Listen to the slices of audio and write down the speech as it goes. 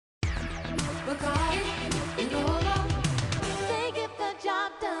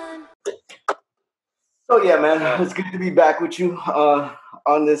Oh yeah, man. It's good to be back with you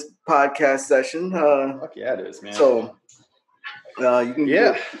on this podcast session. Fuck yeah, it is, man. So you can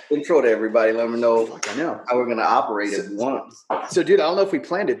give an intro to everybody. Let them know how we're gonna operate if you want. So, dude, I don't know if we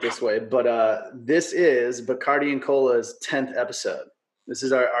planned it this way, but this is Bacardi and Cola's 10th episode. This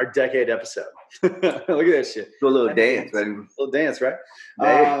is our decade episode. Look at this shit. Do a little dance, baby. A little dance, right?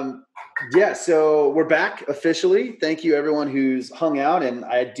 Hey. Yeah, so we're back officially. Thank you, everyone who's hung out. And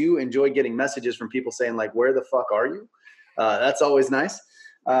I do enjoy getting messages from people saying, like, where the fuck are you? That's always nice.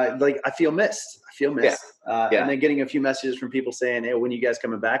 Like, I feel missed. Yeah. And then getting a few messages from people saying, hey, when are you guys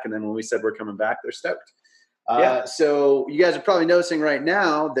coming back? And then when we said we're coming back, they're stoked. So you guys are probably noticing right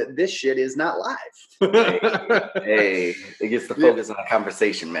now that this shit is not live. hey, it gets the focus on the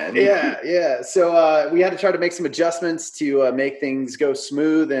conversation, man. Yeah. So we had to try to make some adjustments to make things go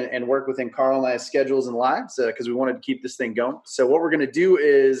smooth and work within Carl and I's schedules and lives because we wanted to keep this thing going. So what we're going to do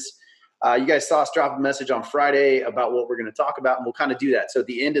is you guys saw us drop a message on Friday about what we're going to talk about, and we'll kind of do that. So at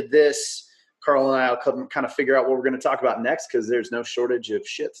the end of this, Carl and I will kind of figure out what we're going to talk about next because there's no shortage of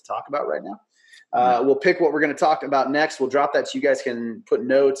shit to talk about right now. We'll pick what we're going to talk about next. We'll drop that so you guys can put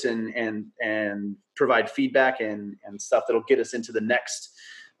notes and provide feedback and stuff that'll get us into the next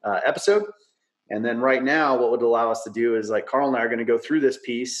episode. And then right now, what would allow us to do is like Carl and I are going to go through this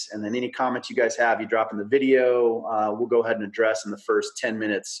piece, and then any comments you guys have, you drop in the video. We'll go ahead and address in the first 10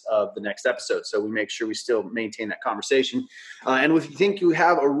 minutes of the next episode. So we make sure we still maintain that conversation. And if you think you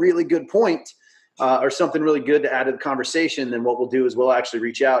have a really good point, or something really good to add to the conversation, then what we'll do is we'll actually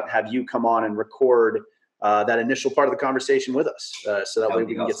reach out and have you come on and record that initial part of the conversation with us. So that way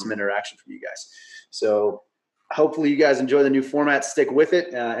we can get some interaction from you guys. So hopefully you guys enjoy the new format, stick with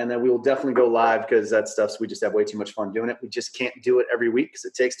it. And then we will definitely go live because that stuff, we just have way too much fun doing it. We just can't do it every week because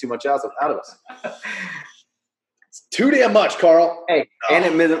it takes too much out of us. It's too damn much, Carl. Hey, and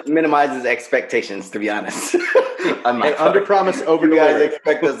it minimizes expectations, to be honest. Under promise, over you deliver. guys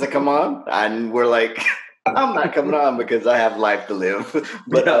expect us to come on, and we're like, I'm not coming on because I have life to live.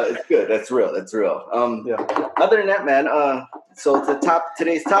 But it's good. That's real. Other than that, man. So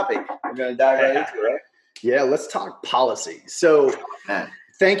today's topic, we're gonna dive right into it, right? Yeah, let's talk policy. So.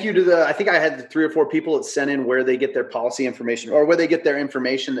 Thank you to I think I had 3 or 4 people that sent in where they get their policy information or where they get their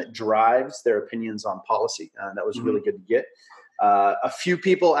information that drives their opinions on policy. That was really good to get. A few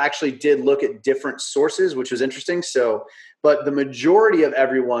people actually did look at different sources, which was interesting. But the majority of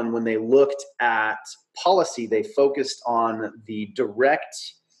everyone, when they looked at policy, they focused on the direct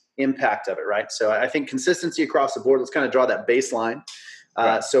impact of it, right? So I think consistency across the board, let's kind of draw that baseline.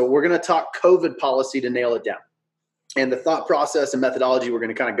 So we're going to talk COVID policy to nail it down. And the thought process and methodology we're going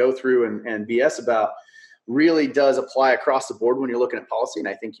to kind of go through and BS about really does apply across the board when you're looking at policy. And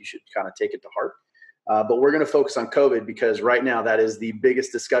I think you should kind of take it to heart. But we're going to focus on COVID because right now that is the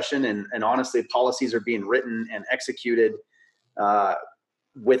biggest discussion. And honestly, policies are being written and executed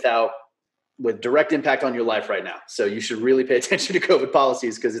with direct impact on your life right now. So you should really pay attention to COVID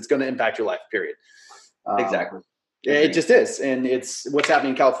policies because it's going to impact your life, period. Exactly. It just is. And it's what's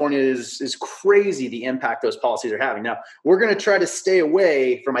happening in California is crazy, the impact those policies are having. Now, we're going to try to stay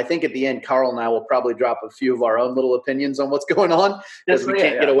away from, I think at the end, Carl and I will probably drop a few of our own little opinions on what's going on because we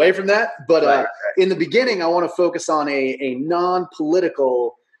can't get away from that. But in the beginning, I want to focus on a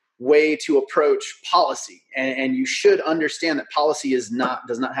non-political way to approach policy. And you should understand that policy does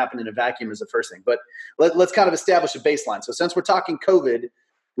not happen in a vacuum as the first thing. But let's kind of establish a baseline. So since we're talking COVID,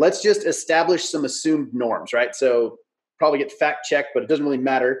 let's just establish some assumed norms, right? So probably get fact checked, but it doesn't really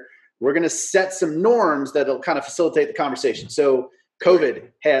matter. We're going to set some norms that'll kind of facilitate the conversation. So COVID,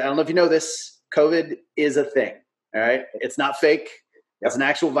 hey, I don't know if you know this, COVID is a thing, all right? It's not fake. It's an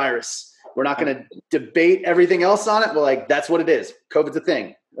actual virus. We're not going to debate everything else on it. We're like, that's what it is. COVID's a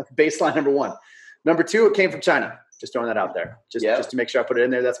thing. Baseline number 1. Number 2, it came from China. Just throwing that out there. Just to make sure I put it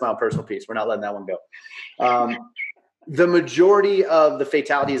in there. That's my own personal piece. We're not letting that one go. The majority of the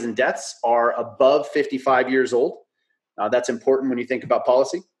fatalities and deaths are above 55 years old. That's important when you think about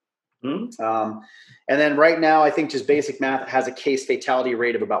policy. And then right now, I think just basic math has a case fatality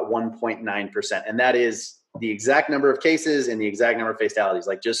rate of about 1.9%. And that is the exact number of cases and the exact number of fatalities,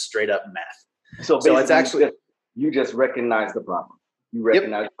 like just straight up math. So it's actually, you just recognize the problem. You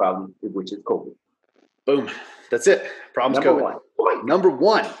recognize the problem, which is COVID. Boom. That's it. Problem's COVID. Number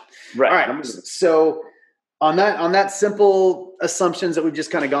one. Right. All right. So on that simple assumptions that we've just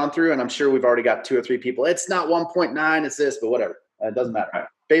kind of gone through, and I'm sure we've already got 2 or 3 people. It's not 1.9, it's this, but whatever. It doesn't matter. Right.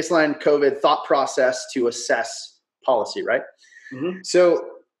 Baseline COVID thought process to assess policy, right? Mm-hmm. So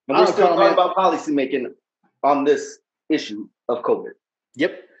we're still talking about policy making on this issue of COVID.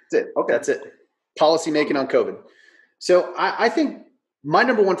 Yep. That's it. Okay. That's it. Policy making on COVID. So I think my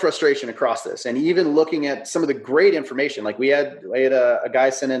number one frustration across this, and even looking at some of the great information, like we had a guy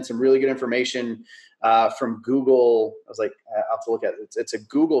send in some really good information from Google. I was like, I'll have to look at it. It's a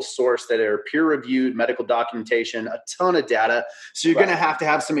Google source that are peer-reviewed medical documentation, a ton of data. So you're going to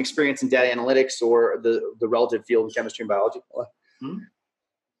have some experience in data analytics or the relative field in chemistry and biology. Mm-hmm.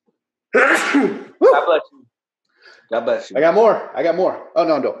 God bless you. God bless you. I got more. Oh,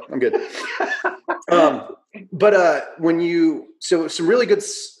 no, I'm good. But some really good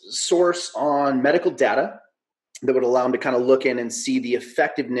source on medical data that would allow them to kind of look in and see the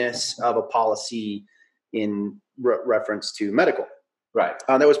effectiveness of a policy in reference to medical. Right.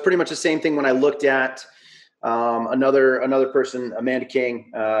 That was pretty much the same thing when I looked at another person, Amanda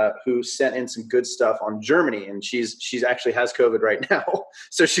King, who sent in some good stuff on Germany, and she's actually has COVID right now,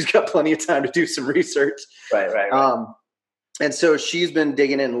 so she's got plenty of time to do some research. Right. And so she's been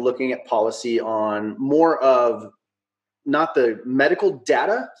digging in and looking at policy on more of not the medical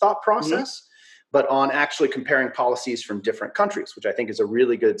data thought process, but on actually comparing policies from different countries, which I think is a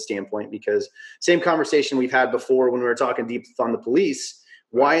really good standpoint, because same conversation we've had before when we were talking deep on the police.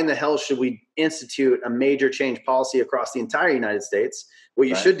 Why in the hell should we institute a major change policy across the entire United States? What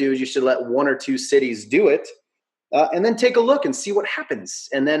you should do is you should let one or two cities do it, and then take a look and see what happens,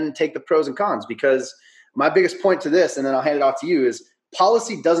 and then take the pros and cons. Because my biggest point to this, and then I'll hand it off to you, is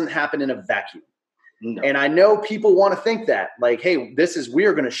policy doesn't happen in a vacuum. No. And I know people want to think that, like, hey, we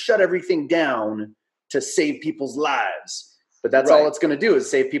are going to shut everything down to save people's lives. But that's all it's going to do is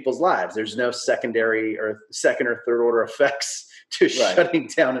save people's lives. There's no secondary or second or third order effects to shutting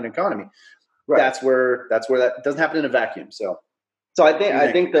down an economy. Right. That's where that doesn't happen in a vacuum. So I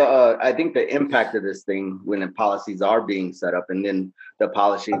think the impact of this thing when the policies are being set up, and then the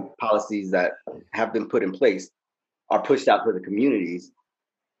policies that have been put in place are pushed out to the communities.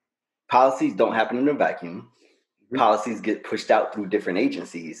 Policies don't happen in a vacuum. Policies get pushed out through different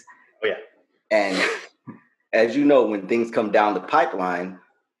agencies. Oh yeah. And as you know, when things come down the pipeline,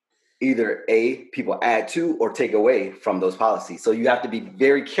 either people add to or take away from those policies. So you have to be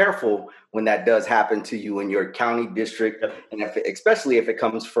very careful when that does happen to you in your county district, and especially if it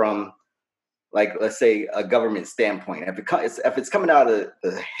comes from, like, let's say, a government standpoint. If it's coming out of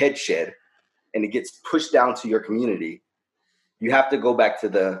the head shed and it gets pushed down to your community, you have to go back to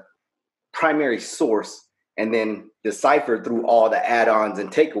the primary source and then decipher through all the add-ons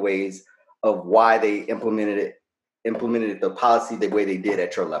and takeaways of why they implemented the policy the way they did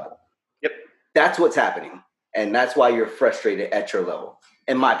at your level. Yep. That's what's happening. And that's why you're frustrated at your level,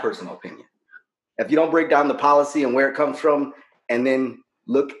 in my personal opinion. If you don't break down the policy and where it comes from, and then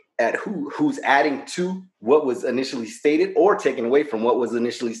look at who's adding to what was initially stated or taken away from what was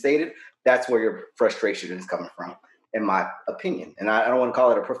initially stated, that's where your frustration is coming from, in my opinion. And I don't want to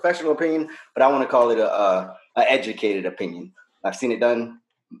call it a professional opinion, but I want to call it a educated opinion. I've seen it done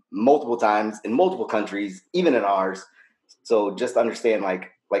multiple times in multiple countries, even in ours. So just understand,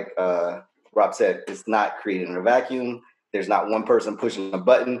 like Rob said, it's not created in a vacuum. There's not one person pushing a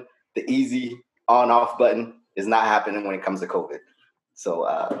button. The easy on-off button is not happening when it comes to COVID.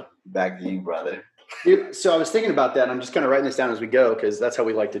 So back to you, brother. Dude, so I was thinking about that, and I'm just kind of writing this down as we go, because that's how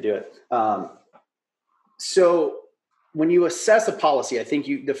we like to do it. So when you assess a policy, I think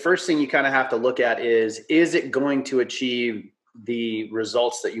the first thing you kind of have to look at is it going to achieve the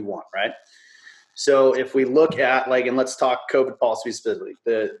results that you want, right? So if we look at, and let's talk COVID policy specifically,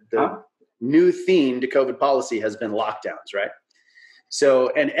 the new theme to COVID policy has been lockdowns, right? So,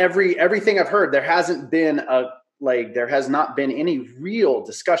 and everything I've heard, there has not been any real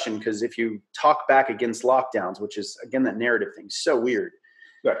discussion, because if you talk back against lockdowns, which is, again, that narrative thing, so weird.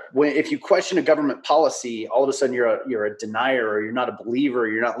 Right. If you question a government policy, all of a sudden you're a denier, or you're not a believer, or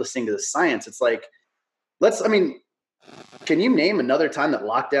you're not listening to the science. It's like, can you name another time that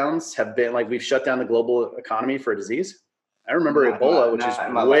lockdowns have been, we've shut down the global economy for a disease? I remember Ebola, which is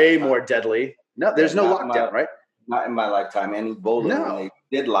way more deadly. No, there's no lockdown, right? Not in my lifetime. And Ebola, when they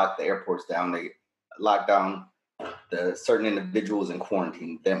did lock the airports down, they locked down the certain individuals and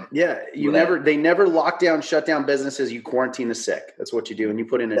quarantined them. Yeah, they never lock down, shut down businesses. You quarantine the sick. That's what you do, and you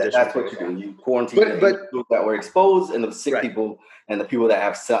put in additional. That's what you do. You quarantine the people that were exposed, and the sick people, and the people that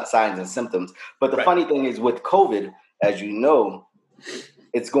have signs and symptoms. But the funny thing is, with COVID, as you know,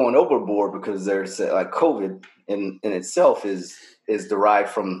 it's going overboard, because there's COVID in itself is derived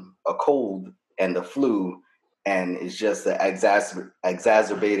from a cold and the flu, and it's just an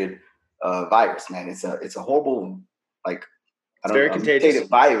exacerbated virus, man. It's a horrible, very contagious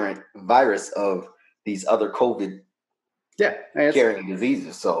virus of these other COVID carrying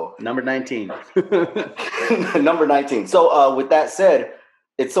diseases. So number 19. Number 19. So with that said,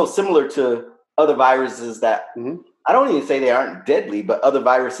 it's so similar to other viruses that I don't even say they aren't deadly, but other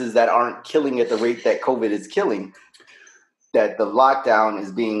viruses that aren't killing at the rate that COVID is killing, that the lockdown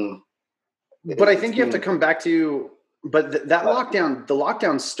is being. But I think you have to come back to, that lockdown, the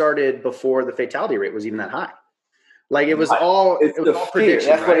lockdown started before the fatality rate was even that high. Like it was all, it's it was all prediction.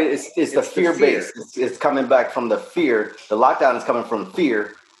 That's right? what it is. It's the fear base. It's coming back from the fear. The lockdown is coming from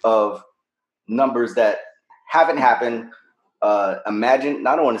fear of numbers that haven't happened. I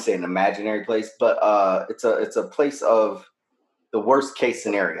don't want to say an imaginary place, but it's a place of the worst case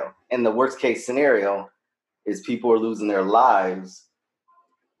scenario. And the worst case scenario is people are losing their lives.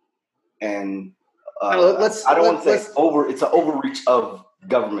 And I don't want to say it's an overreach of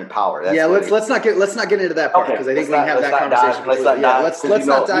government power. That's let's not get into that part because I think we can have that conversation. Let's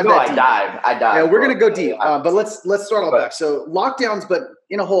not dive that deep. I dive. Yeah, we're gonna go deep, but let's start all back. So lockdowns, but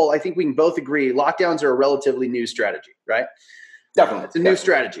in a whole, I think we can both agree lockdowns are a relatively new strategy, right? Definitely, it's a new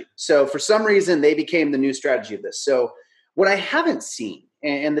strategy. So for some reason, they became the new strategy of this. So what I haven't seen,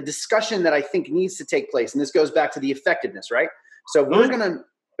 and the discussion that I think needs to take place, and this goes back to the effectiveness, right? So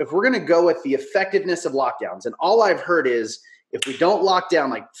if we're gonna go with the effectiveness of lockdowns, and all I've heard is, if we don't lock down,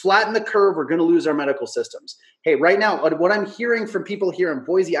 like flatten the curve, we're going to lose our medical systems. Hey, right now, what I'm hearing from people here in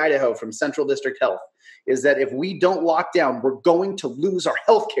Boise, Idaho, from Central District Health, is that if we don't lock down, we're going to lose our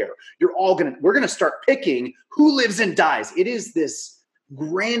healthcare. We're going to start picking who lives and dies. It is this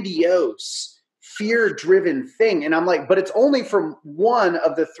grandiose, fear-driven thing. And I'm like, but it's only from one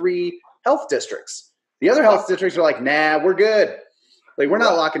of the 3 health districts. The other health districts are like, nah, we're good. Like, we're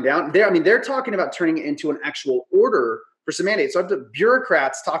not locking down. They're talking about turning it into an actual order for some mandates. So I have the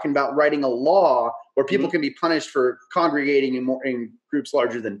bureaucrats talking about writing a law where people can be punished for congregating in groups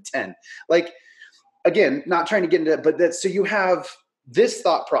larger than 10. Like, again, not trying to get into that, but so you have this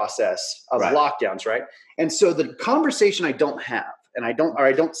thought process of lockdowns, right? And so the conversation I don't have, and I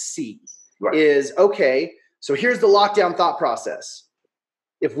don't see is, okay, so here's the lockdown thought process.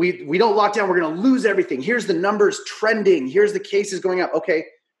 If we don't lock down, we're going to lose everything. Here's the numbers trending. Here's the cases going up. Okay,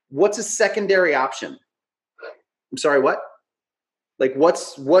 what's a secondary option? I'm sorry, what? Like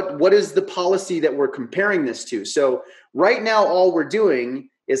what is the policy that we're comparing this to? So right now, all we're doing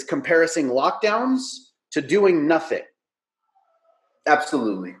is comparing lockdowns to doing nothing.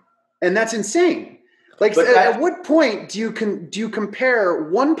 Absolutely. And that's insane. Like, at what point do you compare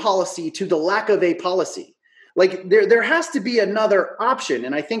one policy to the lack of a policy? Like there has to be another option.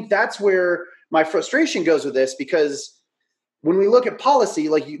 And I think that's where my frustration goes with this, because when we look at policy,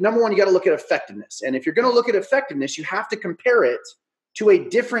 like number one, you got to look at effectiveness. And if you're going to look at effectiveness, you have to compare it to a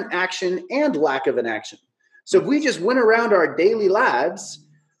different action and lack of an action. So if we just went around our daily lives,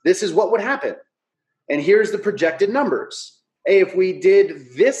 this is what would happen. And here's the projected numbers. Hey, if we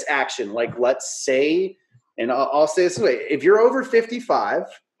did this action, like let's say, and I'll say this way, if you're over 55,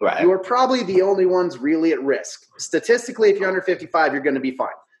 you are probably the only ones really at risk. Statistically, if you're under 55, you're going to be fine.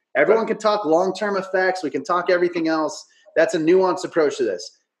 Everyone can talk long-term effects. We can talk everything else. That's a nuanced approach to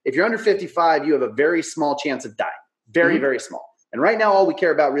this. If you're under 55, you have a very small chance of dying. Very, very small. And right now, all we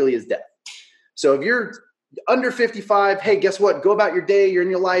care about really is death. So if you're under 55, hey, guess what? Go about your day. You're in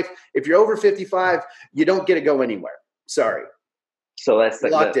your life. If you're over 55, you don't get to go anywhere. Sorry. So that's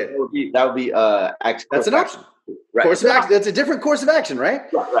locked in. That would be that's an option. Right. Course of action. That's a different course of action, right?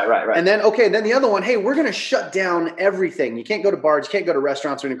 Right. And then, then the other one, hey, we're going to shut down everything. You can't go to bars. You can't go to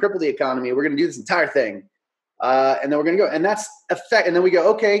restaurants. We're going to cripple the economy. We're going to do this entire thing. And then we're going to go. And that's effect. And then we go,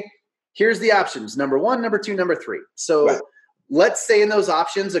 okay, here's the options. Number 1, number 2, number 3. So let's say in those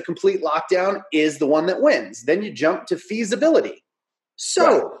options, a complete lockdown is the one that wins. Then you jump to feasibility.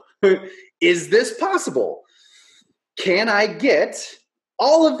 So is this possible? Can I get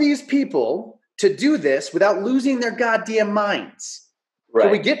all of these people to do this without losing their goddamn minds?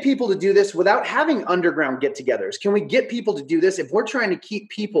 Can we get people to do this without having underground get-togethers? Can we get people to do this if we're trying to keep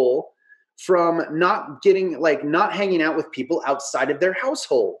people from not hanging out with people outside of their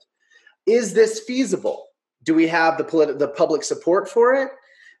household? Is this feasible? Do we have the public support for it?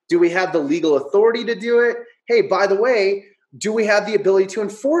 Do we have the legal authority to do it? Hey, by the way, do we have the ability to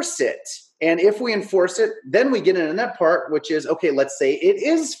enforce it? And if we enforce it, then we get into that part, which is, okay, let's say it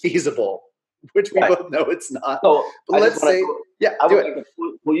is feasible, which we both know it's not. So but let's say, I would like to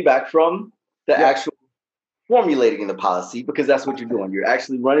pull you back from the actual formulating the policy, because that's what you're doing. You're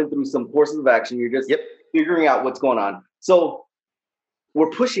actually running through some courses of action. You're just figuring out what's going on. So we're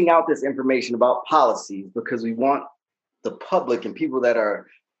pushing out this information about policies because we want the public and people that are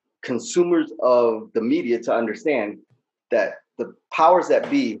consumers of the media to understand that the powers that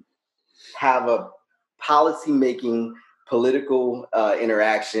be have a policy-making political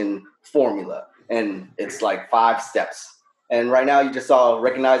interaction formula. And it's like 5 steps. And right now you just saw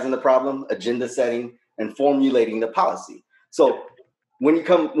recognizing the problem, agenda setting, and formulating the policy. So when it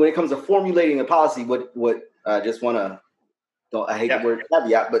comes to formulating the policy, what I just want to, I hate the word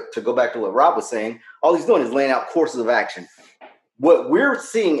caveat, but to go back to what Rob was saying, all he's doing is laying out courses of action. What we're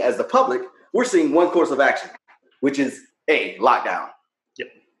seeing as the public, we're seeing one course of action, which is lockdown. Yep.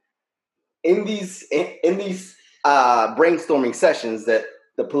 In these brainstorming sessions that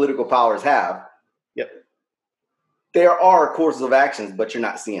the political powers have, there are courses of actions, but you're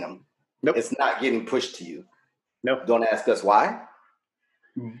not seeing them. Nope. It's not getting pushed to you. Nope. Don't ask us why.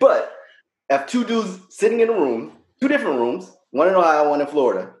 But if two dudes sitting in a room, two different rooms, one in Ohio, one in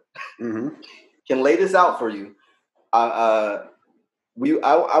Florida, can lay this out for you, I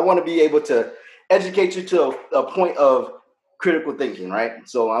want to be able to educate you to a point of critical thinking, right?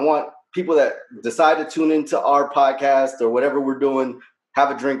 So I want people that decide to tune into our podcast or whatever we're doing,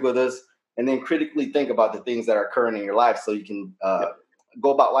 have a drink with us, and then critically think about the things that are occurring in your life so you can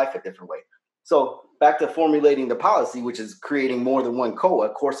go about life a different way. So back to formulating the policy, which is creating more than one COA,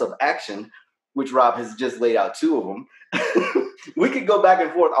 course of action, which Rob has just laid out 2 of them. We could go back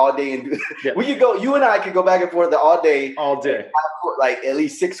and forth all day, and you and I could go back and forth all day, like at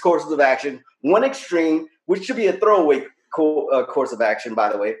least 6 courses of action, one extreme, which should be a throwaway course of action,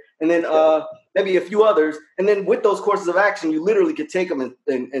 by the way, and then maybe a few others. And then with those courses of action, you literally could take them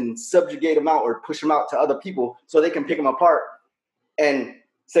and subjugate them out or push them out to other people so they can pick them apart and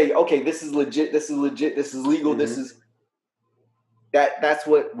say, okay, this is legit, this is legal, this is that's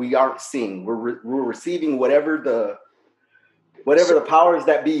what we aren't seeing. We're receiving whatever the powers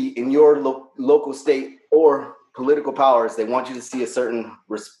that be in your local, state, or political powers. They want you to see a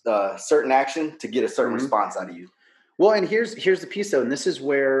certain action to get a certain response out of you. Well, and here's the piece, though, and this is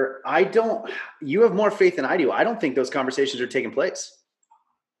where you have more faith than I do. I don't think those conversations are taking place.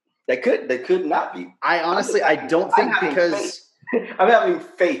 They could not be. I don't think, because I'm having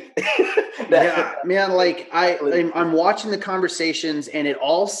faith. Yeah, man, like I'm watching the conversations, and it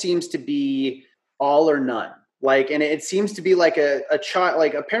all seems to be all or none. Like, and it seems to be like a child,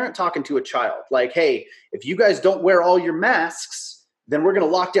 like a parent talking to a child, like, hey, if you guys don't wear all your masks, then we're going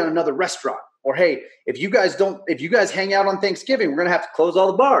to lock down another restaurant. Or, hey, if you guys hang out on Thanksgiving, we're going to have to close all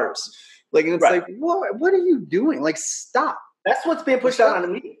the bars. Like, and it's like, what are you doing? Like, stop. That's what's being pushed out on the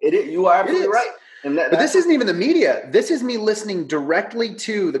media. You are absolutely right. But this isn't even the media. This is me listening directly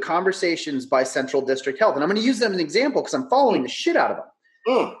to the conversations by Central District Health. And I'm going to use them as an example because I'm following the shit out of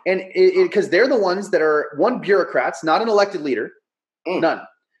them. And because they're the ones that are, bureaucrats, not an elected leader, none.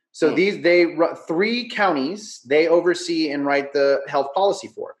 So they 3 counties they oversee and write the health policy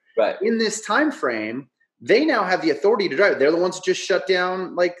for. Right. In this time frame, they now have the authority to drive. They're the ones that just shut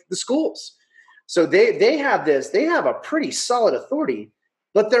down like the schools. So they have a pretty solid authority,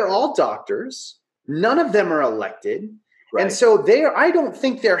 but they're all doctors. None of them are elected. Right. And so I don't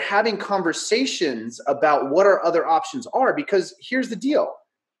think they're having conversations about what our other options are, because here's the deal.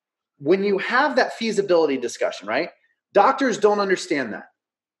 When you have that feasibility discussion, right? Doctors don't understand that.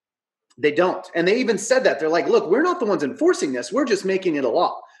 They don't. And they even said that. They're like, look, we're not the ones enforcing this. We're just making it a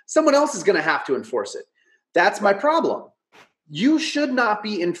law. Someone else is going to have to enforce it. That's my problem. You should not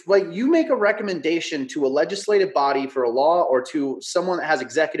be you make a recommendation to a legislative body for a law or to someone that has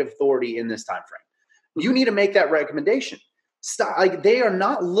executive authority in this time frame. You need to make that recommendation. Stop, like, they are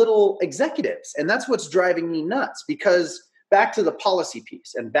not little executives. And that's what's driving me nuts, because back to the policy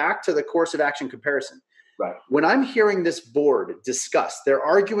piece and back to the course of action comparison. Right. When I'm hearing this board discuss, they're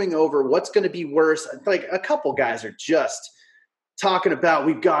arguing over what's going to be worse. Like, a couple guys are just talking about,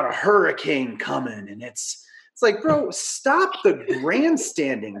 we've got a hurricane coming, and it's like, bro, stop the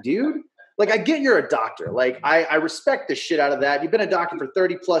grandstanding, dude. Like, I get you're a doctor. Like, I respect the shit out of that. You've been a doctor for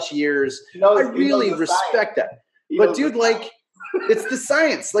 30 plus years. I really respect that. But dude, like, it's the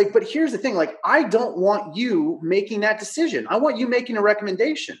science. Like, but here's the thing. Like, I don't want you making that decision. I want you making a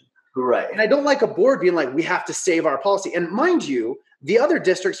recommendation. Right. And I don't like a board being like, we have to save our policy. And mind you, the other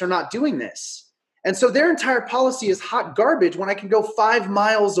districts are not doing this. And so their entire policy is hot garbage when I can go 5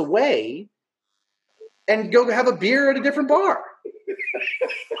 miles away and go have a beer at a different bar.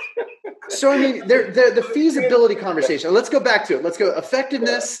 So, I mean, the feasibility conversation. Let's go back to it. Let's go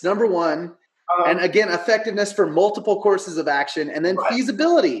effectiveness, number one. And again, effectiveness for multiple courses of action, and then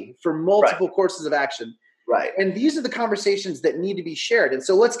feasibility for multiple courses of action. Right. And these are the conversations that need to be shared. And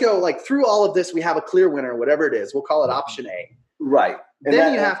so let's go, like, through all of this, we have a clear winner, whatever it is. We'll call it option A. Right. And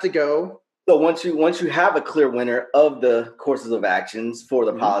then you have to go. So once you have a clear winner of the courses of actions for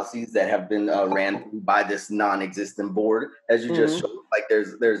the policies that have been ran through by this non-existent board, as you just showed, like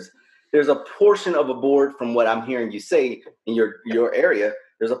there's a portion of a board, from what I'm hearing you say in your area,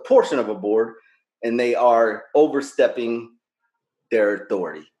 there's a portion of a board, and they are overstepping their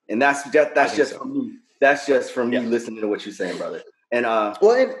authority. And that's just for me. That's just from me listening to what you're saying, brother. And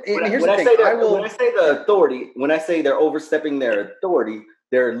here's the thing. When I say the authority, when I say they're overstepping their authority,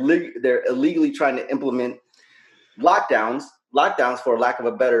 they're illegally trying to implement lockdowns, for lack of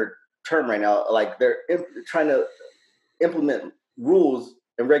a better term right now. Like they're trying to implement rules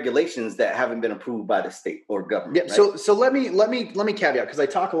and regulations that haven't been approved by the state or government. Yeah. Right? So let me caveat, because I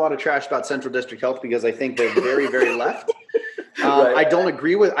talk a lot of trash about Central District Health because I think they're very, very left. Right. I don't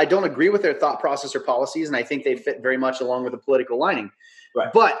agree with their thought process or policies, and I think they fit very much along with the political lining.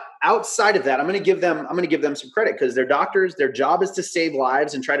 Right. But outside of that, I'm going to give them some credit because they're doctors. Their job is to save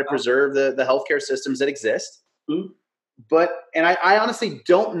lives and try to preserve the healthcare systems that exist. Mm-hmm. And I honestly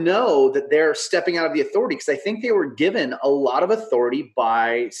don't know that they're stepping out of the authority, because I think they were given a lot of authority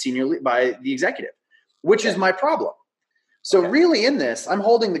by the executive, which is my problem. So really in this, I'm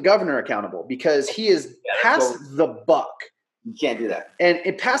holding the governor accountable because he is passed the buck. You can't do that. And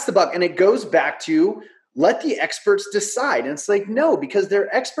it passed the buck, and it goes back to let the experts decide. And it's like, no, because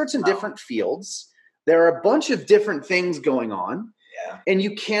they're experts in different fields. There are a bunch of different things going on, and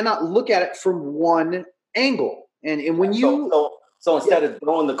you cannot look at it from one angle. And when you so instead of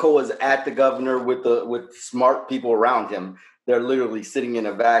throwing the COAs at the governor with smart people around him, they're literally sitting in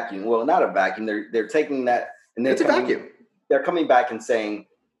a vacuum. Well, not a vacuum. They're taking that and it's a vacuum. They're coming back and saying,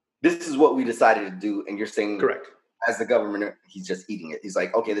 "This is what we decided to do," and you're saying, correct. As the governor, he's just eating it. He's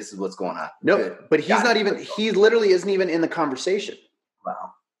like, "Okay, this is what's going on." No, good. But he's not even. He literally isn't even in the conversation.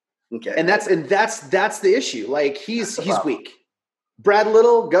 Wow. Okay. And that's the issue. Like he's weak. Brad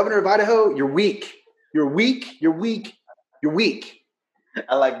Little, governor of Idaho, you're weak. You're weak. You're weak. You're weak.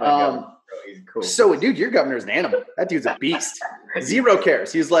 I like my governor. He's cool. So, dude, your governor is an animal. That dude's a beast. Zero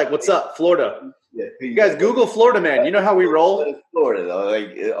cares. He's like, "What's up, Florida?" Yeah, you guys Google Florida, man. You know how we roll. Florida, though.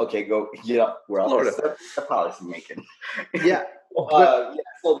 Like, okay, go. Yeah, we're all Florida. The policy making. Yeah.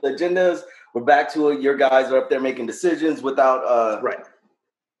 So the agendas. We're back to it. Your guys are up there making decisions without. Right.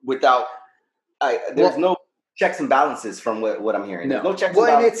 Without. There's no checks and balances from what I'm hearing. There's no checks and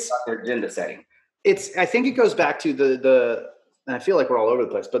balances about their agenda setting. I think it goes back to the and I feel like we're all over the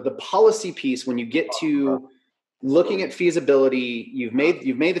place, but the policy piece, when you get to looking at feasibility, you've made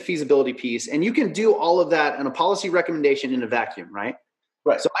the feasibility piece, and you can do all of that in a policy recommendation in a vacuum, right?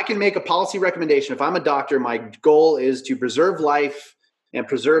 Right. So I can make a policy recommendation. If I'm a doctor, my goal is to preserve life and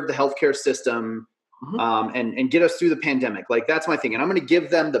preserve the healthcare system, and get us through the pandemic. Like that's my thing. And I'm going to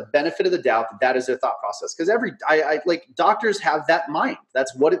give them the benefit of the doubt that is their thought process. Because like doctors have that mind.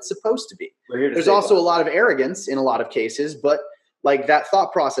 That's what it's supposed to be. There's also a lot of arrogance in a lot of cases, but like that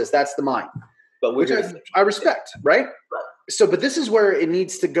thought process, that's the mind. But which I respect, right? So, but this is where it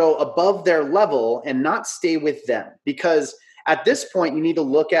needs to go above their level and not stay with them. Because at this point, you need to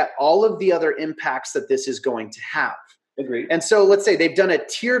look at all of the other impacts that this is going to have. Agreed. And so let's say they've done a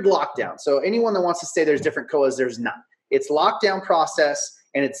tiered lockdown. So anyone that wants to say there's different COAs, there's not. It's lockdown process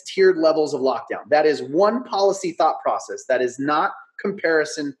and it's tiered levels of lockdown. That is one policy thought process. That is not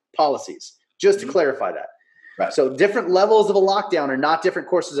comparison policies, just to clarify that. Right. So different levels of a lockdown are not different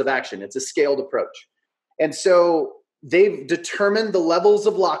courses of action. It's a scaled approach. And so they've determined the levels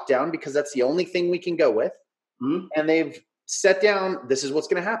of lockdown because that's the only thing we can go with. Mm-hmm. And they've set down, this is what's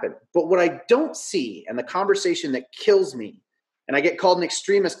going to happen. But what I don't see, and the conversation that kills me, and I get called an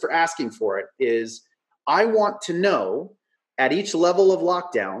extremist for asking for it, is I want to know at each level of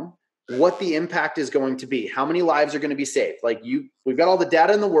lockdown what the impact is going to be. How many lives are going to be saved? Like we've got all the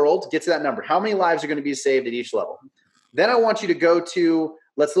data in the world to get to that number. How many lives are going to be saved at each level? Then I want you to go to,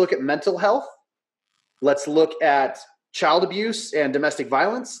 let's look at mental health. Let's look at child abuse and domestic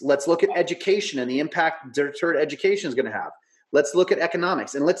violence. Let's look at education and the impact deterrent education is going to have. Let's look at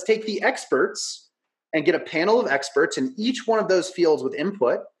economics, and let's take the experts and get a panel of experts in each one of those fields with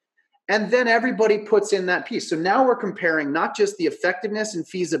input. And then everybody puts in that piece. So now we're comparing not just the effectiveness and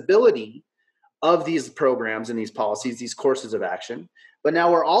feasibility of these programs and these policies, these courses of action, but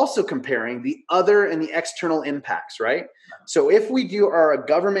now we're also comparing the other and the external impacts, right? So if we do a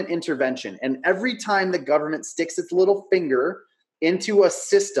government intervention, and every time the government sticks its little finger into a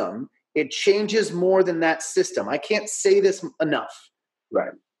system, it changes more than that system. I can't say this enough.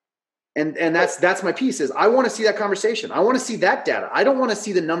 Right. And that's my piece is I want to see that conversation. I want to see that data. I don't want to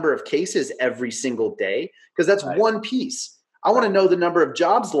see the number of cases every single day because that's one piece. I want to know the number of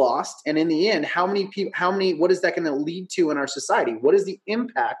jobs lost. And in the end, what is that going to lead to in our society? What is the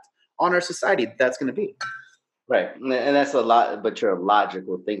impact on our society that's going to be? Right. And that's a lot, but you're a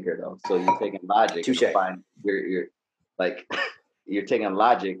logical thinker though. So you're taking logic. Touche. You're like, you're taking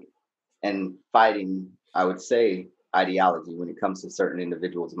logic and fighting, I would say, ideology when it comes to certain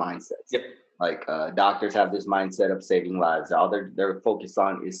individuals' mindsets. Yep. Like doctors have this mindset of saving lives. All they're focused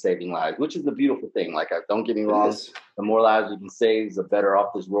on is saving lives, which is the beautiful thing. Like, don't get me wrong, the more lives we can save, the better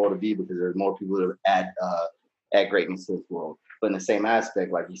off this world to be, because there's more people to add greatness to this world. But in the same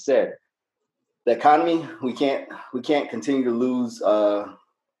aspect, like you said, the economy, we can't continue to lose.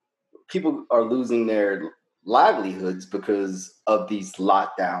 People are losing their livelihoods because of these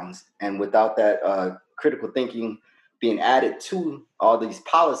lockdowns, and without that critical thinking being added to all these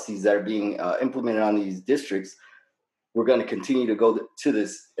policies that are being implemented on these districts, we're going to continue to go to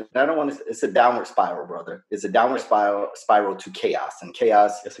this. I don't want to. It's a downward spiral, brother. It's a downward spiral to chaos, and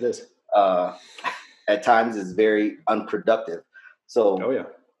chaos. Yes, it is. At times is very unproductive. So,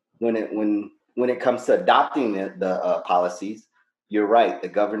 when it comes to adopting the policies, you're right. The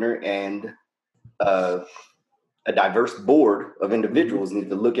governor and a diverse board of individuals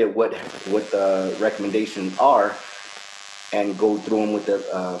need to look at what the recommendations are and go through them with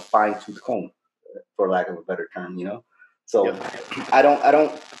a fine-tooth comb, for lack of a better term. So I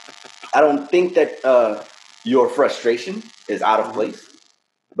don't think that your frustration is out of place.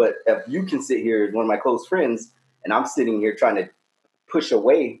 But if you can sit here as one of my close friends, and I'm sitting here trying to push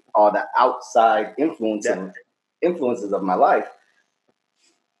away all the outside influences of my life,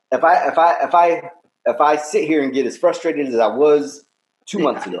 if I sit here and get as frustrated as I was 2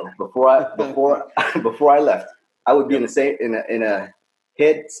 months ago before I left, I would be in a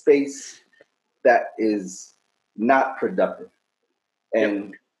head space that is not productive.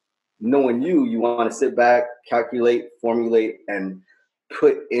 And knowing you want to sit back, calculate, formulate, and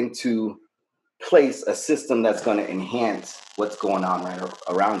put into place a system that's going to enhance what's going on right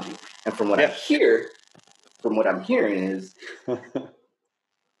around you. And from what I'm hearing is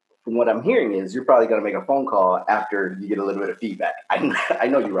you're probably going to make a phone call after you get a little bit of feedback. I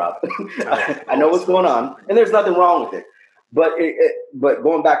know you, Rob. I know what's going on, and there's nothing wrong with it. But but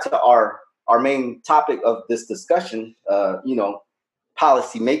going back to our main topic of this discussion,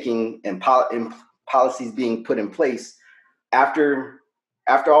 policy making and policies being put in place after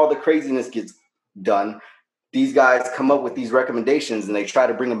all the craziness gets done, these guys come up with these recommendations and they try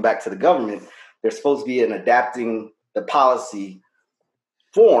to bring them back to the government. They're supposed to be in adapting the policy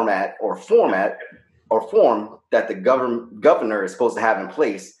form that the governor is supposed to have in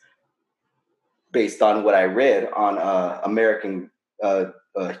place, based on what I read on American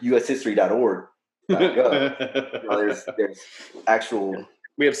UShistory.org. There's actual.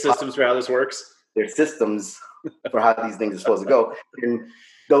 We have systems for how this works. There's systems for how these things are supposed to go, and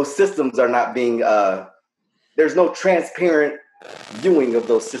those systems are not being. There's no transparent viewing of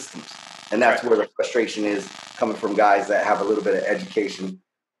those systems, and that's where the frustration is coming from guys that have a little bit of education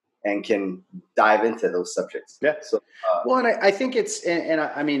and can dive into those subjects. Yeah. So, and I think it's, and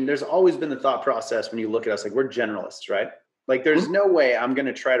I mean, there's always been the thought process when you look at us, like, we're generalists, right? Like, there's no way I'm going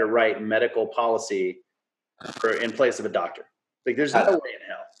to try to write medical policy in place of a doctor. Like, there's no way in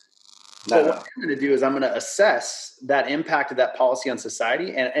hell. So what I'm going to do is I'm going to assess that impact of that policy on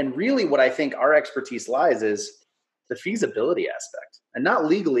society. And really what I think our expertise lies is the feasibility aspect, and not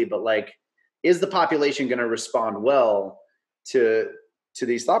legally, but like, is the population going to respond well to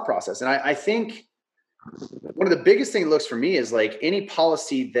these thought process? And I think one of the biggest thing that looks for me is like any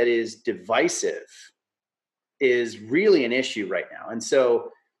policy that is divisive is really an issue right now. And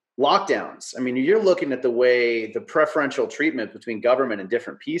so lockdowns, I mean, you're looking at the way the preferential treatment between government and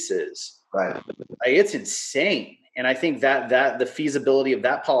different pieces, right? Like, it's insane. And I think that the feasibility of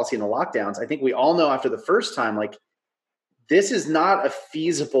that policy and the lockdowns, I think we all know after the first time, like, this is not a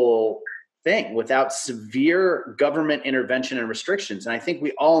feasible thing without severe government intervention and restrictions. And I think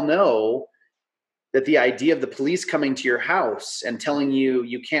we all know that the idea of the police coming to your house and telling you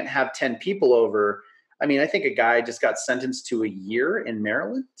you can't have 10 people over. I mean, I think a guy just got sentenced to a year in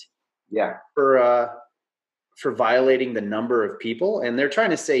Maryland. Yeah. For violating the number of people. And they're trying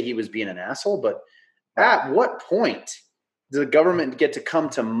to say he was being an asshole. But at what point does the government get to come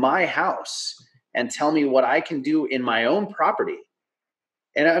to my house and tell me what I can do in my own property?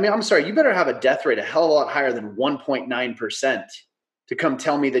 And I mean, I'm sorry, you better have a death rate a hell of a lot higher than 1.9% to come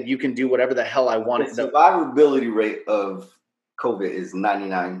tell me that you can do whatever the hell I want. The survivability rate of COVID is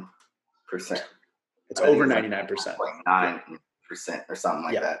 99%. It's over 99%. 9% or something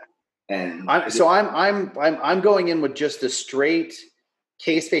like that. And I'm going in with just the straight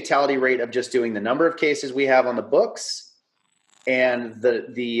case fatality rate of just doing the number of cases we have on the books and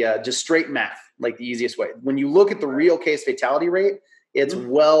the just straight math, like the easiest way. When you look at the real case fatality rate, it's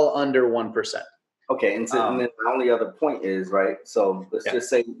well under 1%. Okay, and then the only other point is, right, so let's just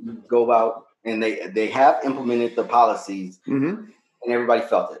say you go out and they have implemented the policies and everybody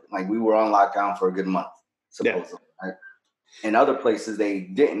felt it. Like, we were on lockdown for a good month, supposedly. Right? In other places, they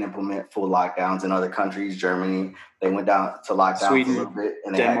didn't implement full lockdowns. In other countries, Germany, they went down to lockdown Sweden, for a little bit.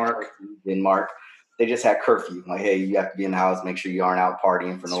 And Denmark. They just had curfew. Like, hey, you have to be in the house. Make sure you aren't out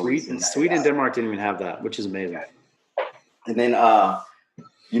partying for no reason. Sweden and Denmark didn't even have that, which is amazing. And then,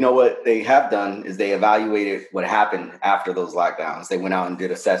 you know what they have done is they evaluated what happened after those lockdowns. They went out and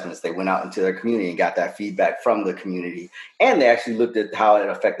did assessments. They went out into their community and got that feedback from the community. And they actually looked at how it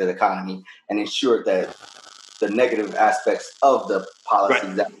affected the economy and ensured that the negative aspects of the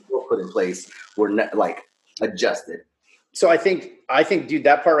policies that were put in place were adjusted. So I think, dude,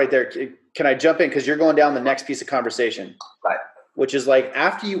 that part right there, can I jump in? Because you're going down the next piece of conversation. Right. Which is like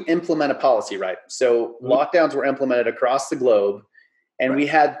after you implement a policy, right? So lockdowns were implemented across the globe. And we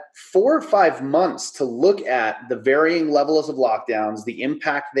had 4 or 5 months to look at the varying levels of lockdowns, the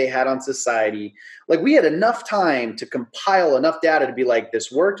impact they had on society. Like we had enough time to compile enough data to be like,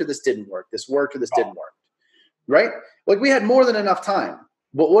 this worked or this didn't work. This worked or this didn't work. Right? Like we had more than enough time.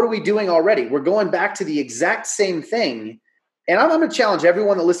 But what are we doing already? We're going back to the exact same thing. And I'm going to challenge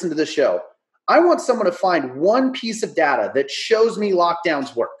everyone that listened to this show. I want someone to find one piece of data that shows me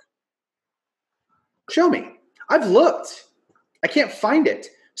lockdowns work. Show me. I've looked. I can't find it.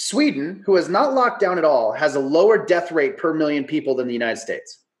 Sweden, who has not locked down at all, has a lower death rate per million people than the United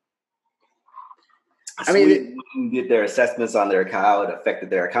States. I mean, did their assessments on how it affected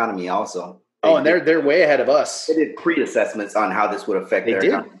their economy also. And they're way ahead of us. They did pre-assessments on how this would affect their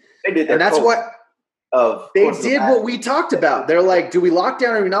economy. They did, and that's what what we talked about. They're like, do we lock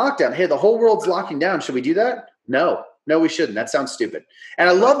down or we not lock down? Hey, the whole world's locking down. Should we do that? No, we shouldn't. That sounds stupid. And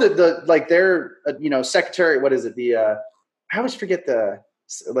I love that their secretary. What is it? I always forget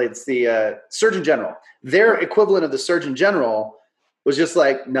it's the Surgeon General. Their equivalent of the Surgeon General was just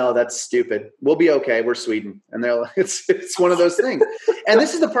like, no, that's stupid. We'll be okay. We're Sweden. And they're like, it's one of those things. And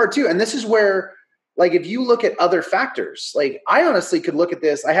this is the part too. And this is where, like, if you look at other factors, like I honestly could look at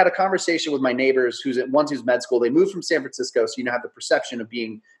this. I had a conversation with my neighbors who's med school. They moved from San Francisco. So, have the perception of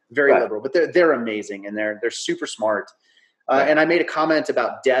being very liberal, but they're amazing. And they're super smart. And I made a comment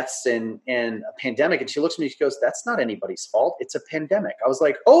about deaths and a pandemic. And she looks at me, she goes, that's not anybody's fault. It's a pandemic. I was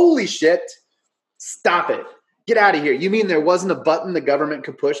like, holy shit, stop it. Get out of here. You mean there wasn't a button the government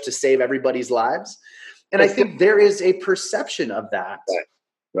could push to save everybody's lives? And I think there is a perception of that.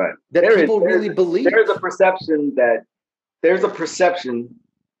 Right. That people really believe. There's a perception,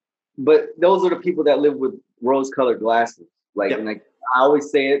 but those are the people that live with rose-colored glasses. And I always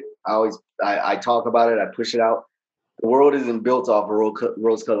say it. I talk about it. I push it out. The world isn't built off of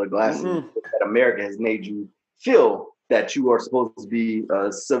rose-colored glasses. That America has made you feel that you are supposed to be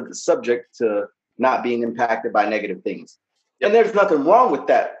subject to not being impacted by negative things. And there's nothing wrong with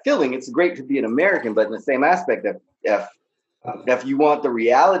that feeling. It's great to be an American, but in the same aspect, if you want the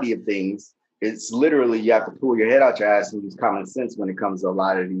reality of things, it's literally you have to pull your head out your ass and use common sense when it comes to a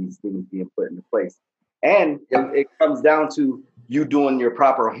lot of these things being put into place. And it comes down to you doing your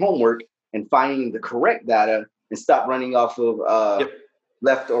proper homework and finding the correct data and stop running off of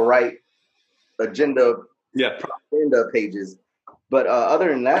left or right agenda propaganda pages. But other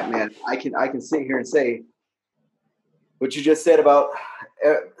than that, man, I can sit here and say what you just said about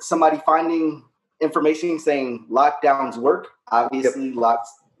somebody finding information saying lockdowns work. Obviously,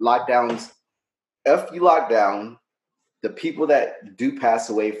 lockdowns. If you lock down, the people that do pass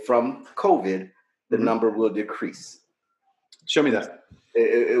away from COVID, the number will decrease. Show me that.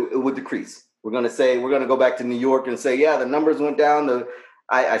 It would decrease. We're going to go back to New York and say, the numbers went down.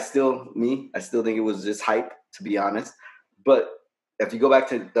 I still think it was just hype, to be honest. But if you go back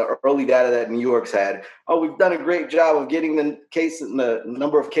to the early data that New York's had, we've done a great job of getting the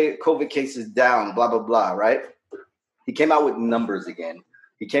number of COVID cases down, blah, blah, blah, right? He came out with numbers again.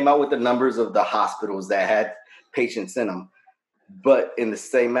 He came out with the numbers of the hospitals that had patients in them. But in the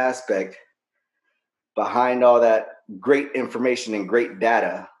same aspect, behind all that great information and great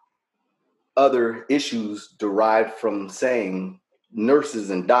data, other issues derived from saying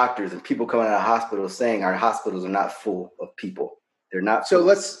nurses and doctors and people coming out of hospitals saying our hospitals are not full of people. They're not. So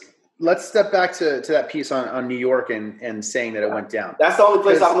let's step back to that piece on New York and saying that it went down. That's the only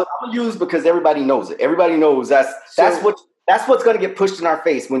place I'm going to use because everybody knows it. Everybody knows that's what's going to get pushed in our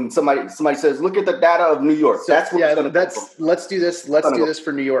face when somebody says, "Look at the data of New York." Let's do this. Let's do this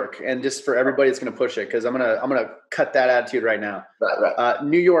for New York and just for everybody that's going to push it because I'm gonna cut that attitude right now. Right.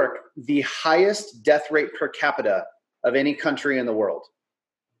 New York, the highest death rate per capita of any country in the world.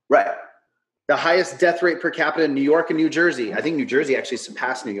 Right. The highest death rate per capita in New York and New Jersey. I think New Jersey actually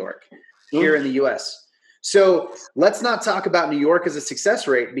surpassed New York here in the U.S. So let's not talk about New York as a success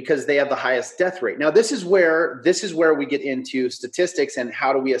rate because they have the highest death rate. Now, this is where we get into statistics and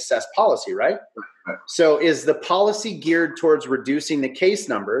how do we assess policy, right? So is the policy geared towards reducing the case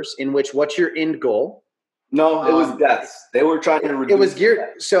numbers, in which what's your end goal? No, it was deaths. They were trying to reduce. It was geared.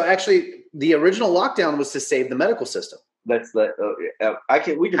 Deaths. So actually, the original lockdown was to save the medical system. We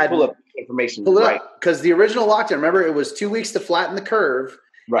can pull up information. Pull it up, because the original lockdown, remember, it was 2 weeks to flatten the curve.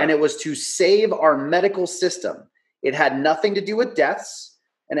 Right. And it was to save our medical system. It had nothing to do with deaths,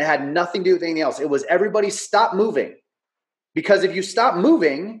 and it had nothing to do with anything else. It was everybody stop moving. Because if you stop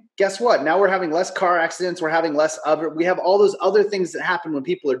moving, guess what? Now we're having less car accidents. We have all those other things that happen when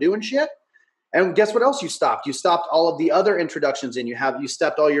people are doing shit. And guess what else you stopped? You stopped all of the other introductions in. You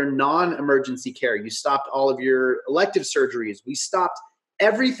stopped all your non-emergency care. You stopped all of your elective surgeries. We stopped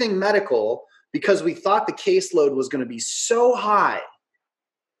everything medical because we thought the caseload was going to be so high,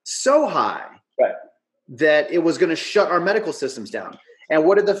 right, that it was going to shut our medical systems down. And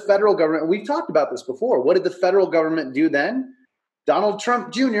what did the federal government, we've talked about this before, what did the federal government do then? Donald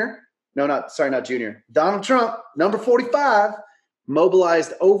Trump Jr., Donald Trump, number 45,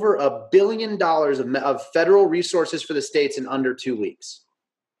 mobilized over $1 billion of federal resources for the states in under 2 weeks.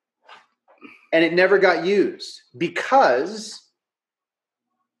 And it never got used because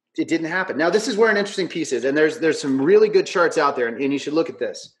it didn't happen. Now, this is where an interesting piece is, and there's some really good charts out there, and you should look at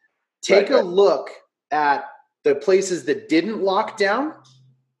this. Take a look at the places that didn't lock down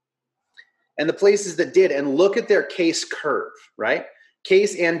and the places that did, and look at their case curve, right?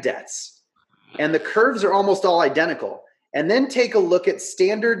 Case and deaths. And the curves are almost all identical. And then take a look at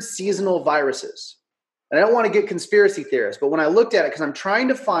standard seasonal viruses. And I don't want to get conspiracy theorists, but when I looked at it, because I'm trying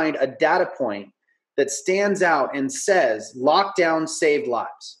to find a data point that stands out and says lockdown saved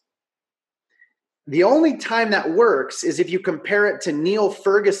lives. The only time that works is if you compare it to Neil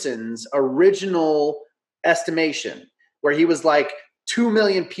Ferguson's original estimation, where he was like 2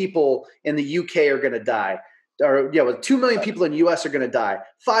 million people in the UK are going to die. 2 million people in the US are going to die.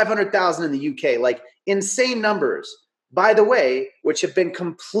 500,000 in the UK, like insane numbers, by the way, which have been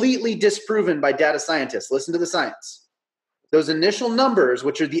completely disproven by data scientists. Listen to the science. Those initial numbers,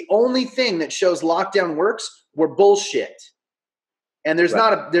 which are the only thing that shows lockdown works, were bullshit. And there's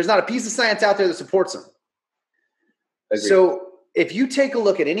not a piece of science out there that supports them. Agreed. So if you take a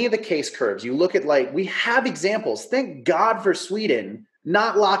look at any of the case curves, you look at, like, we have examples. Thank God for Sweden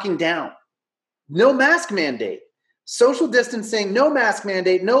not locking down. No mask mandate. Social distancing, no mask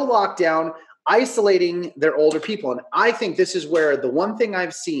mandate, no lockdown, isolating their older people. And I think this is where the one thing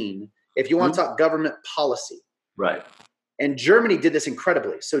I've seen, if you want to talk government policy. Right. And Germany did this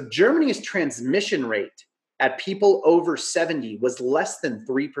incredibly. So Germany's transmission rate at people over 70 was less than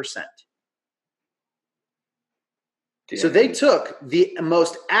 3%. So they took the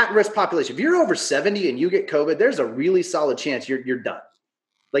most at-risk population. If you're over 70 and you get COVID, there's a really solid chance you're done.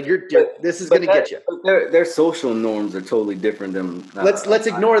 Like this is going to get you. Their social norms are totally different than. Let's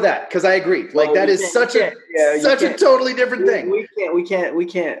ignore that, because I agree. Like that is such a totally different thing. We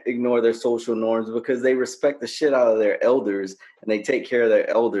can't ignore their social norms because they respect the shit out of their elders and they take care of their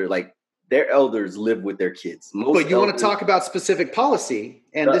elder. Like their elders live with their kids. But you want to talk about specific policy,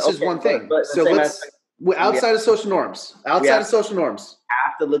 and this is one thing. So let's. Outside of social norms, have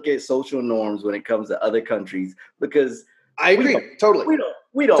to look at social norms when it comes to other countries, because I agree totally.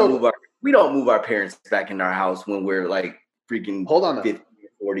 We don't move our parents back in our house when we're like freaking 50,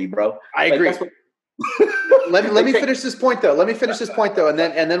 40, bro. I agree. Let me finish this point though. And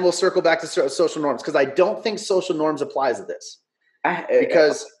then we'll circle back to social norms, because I don't think social norms applies to this.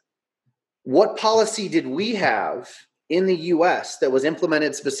 Because what policy did we have in the U.S. that was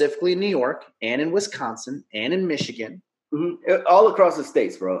implemented specifically in New York and in Wisconsin and in Michigan? Mm-hmm. All across the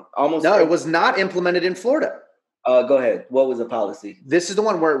states, bro. It was not implemented in Florida. Go ahead. What was the policy? This is the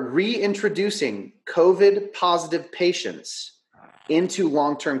one where reintroducing COVID positive patients into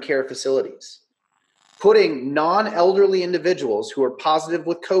long-term care facilities, putting non-elderly individuals who are positive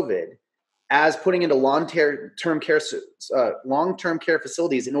with COVID as putting into long-term care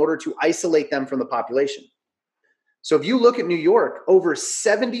facilities in order to isolate them from the population. So if you look at New York, over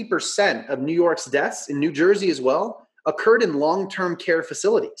 70% of New York's deaths, in New Jersey as well, occurred in long-term care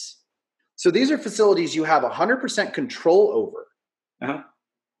facilities. So these are facilities you have 100% control over. Uh-huh.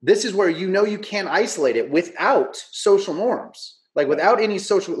 This is where you can't isolate it without social norms, like without any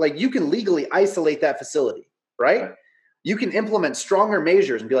social, like you can legally isolate that facility, right? You can implement stronger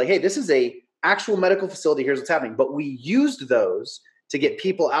measures and be like, hey, this is a actual medical facility. Here's what's happening. But we used those to get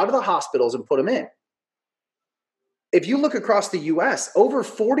people out of the hospitals and put them in. If you look across the US, over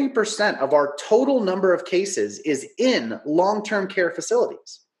 40% of our total number of cases is in long-term care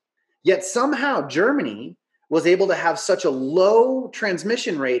facilities. Yet somehow Germany was able to have such a low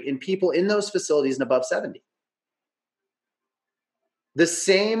transmission rate in people in those facilities and above 70. The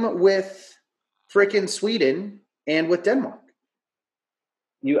same with frickin' Sweden and with Denmark.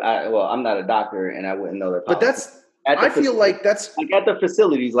 Well, I'm not a doctor and I wouldn't know that. But I feel like that's like at the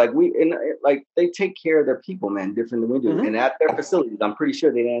facilities, like they take care of their people, man, different than we do. And at their facilities, I'm pretty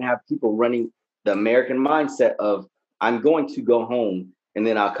sure they didn't have people running the American mindset of I'm going to go home and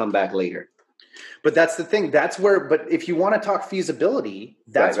then I'll come back later. But that's the thing. But if you want to talk feasibility,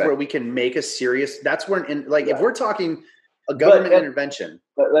 that's where we can make a serious. That's where, if we're talking a government intervention.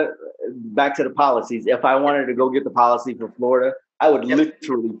 But back to the policies. If I wanted to go get the policy for Florida, I would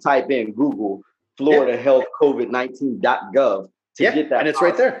literally type in Google Florida Health COVID-19.gov to get that. And it's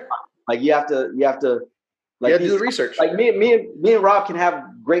right there. Like you have to like do the research. Like me and Rob can have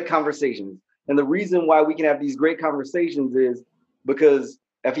great conversations. And the reason why we can have these great conversations is because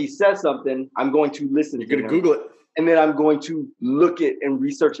if he says something, I'm going to listen to him. You're going to Google it. And then I'm going to look it and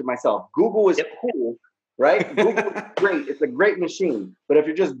research it myself. Google is cool, right? Google is great. It's a great machine. But if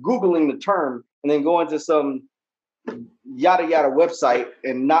you're just Googling the term and then going to some yada yada website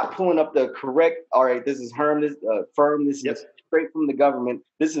and not pulling up the correct, all right, this is firm, this is straight from the government,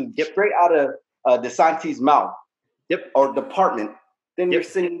 this is straight out of DeSantis' mouth or department, then you're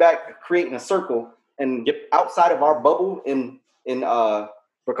sitting back creating a circle, and outside of our bubble in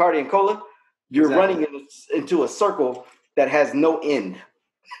Bacardi and Cola, you're running into a circle that has no end.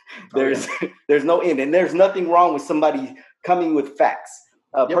 There's no end, and there's nothing wrong with somebody coming with facts.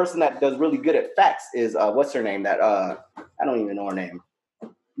 A person that does really good at facts is what's her name? That I don't even know her name.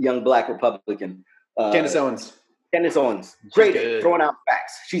 Young black Republican. Candace Owens. Candace Owens. Great at throwing out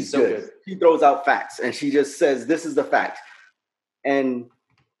facts. She's so good. She throws out facts and she just says, this is the fact. And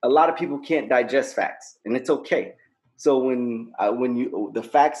a lot of people can't digest facts, and it's okay. So when the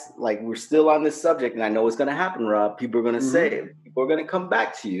facts, like we're still on this subject, and I know it's going to happen, Rob, people are going to say, people are going to come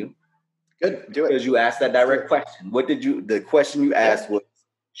back to you. Good. Do it. Because you asked that direct question. The question you asked was,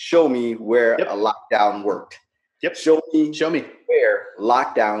 show me where a lockdown worked. Show me where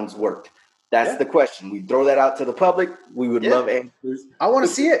lockdowns worked. That's the question. We throw that out to the public. We would love answers. I want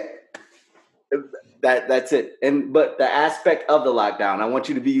to see it. That's it. But the aspect of the lockdown, I want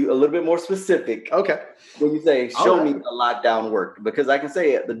you to be a little bit more specific. Okay. When you say, show me the lockdown worked, because I can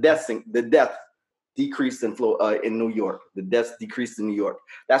say it, the death decreased in New York. The deaths decreased in New York.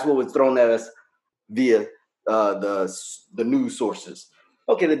 That's what was thrown at us via the news sources.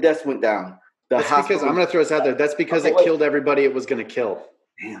 Okay, the deaths went down. That's because I'm going to throw this out there. That's because it killed everybody it was going to kill.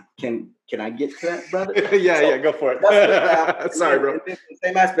 Damn. Can I get to that, brother? Yeah, go for it. Sorry, bro. In the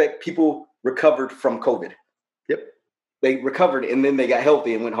same aspect, people recovered from COVID. Yep. They recovered and then they got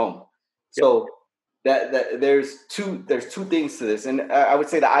healthy and went home. So that there's two things to this, and I would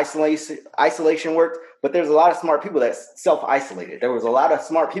say the isolation worked, but there's a lot of smart people that self-isolated. There was a lot of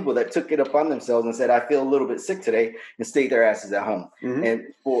smart people that took it upon themselves and said, I feel a little bit sick today, and stayed their asses at home and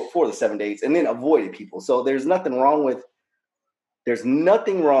for the 7 days, and then avoided people. So there's nothing wrong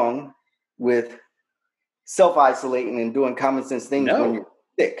with self-isolating and doing common sense things when you're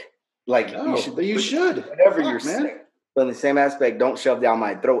sick. Like you should whenever you're sick. But in the same aspect, don't shove down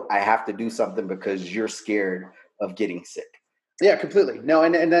my throat, I have to do something because you're scared of getting sick. Yeah, completely. No,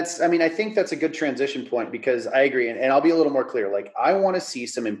 and that's, I mean, I think that's a good transition point, because I agree. And I'll be a little more clear. Like, I want to see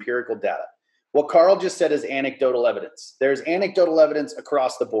some empirical data. What Carl just said is anecdotal evidence. There's anecdotal evidence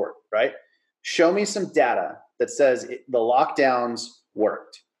across the board, right? Show me some data that says the lockdowns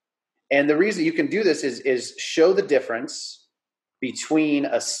worked. And the reason you can do this is show the difference between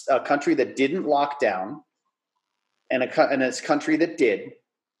a country that didn't lock down and a country that did,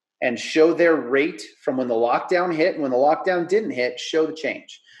 and show their rate from when the lockdown hit and when the lockdown didn't hit, show the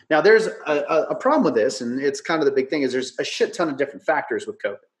change. Now, there's a problem with this, and it's kind of the big thing, is there's a shit ton of different factors with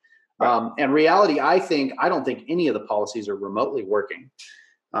COVID. Right. And reality, I don't think any of the policies are remotely working.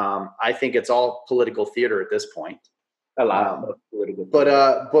 I think it's all political theater at this point. A lot of political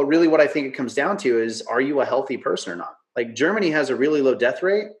theater. But really what I think it comes down to is, are you a healthy person or not? Like, Germany has a really low death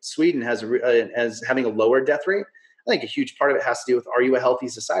rate. Sweden has as having a lower death rate. I think a huge part of it has to do with, are you a healthy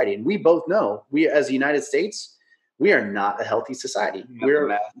society? And we both know, we as the United States, we are not a healthy society.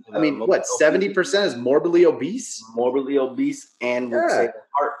 We're, 70% is morbidly obese? Morbidly obese, and would say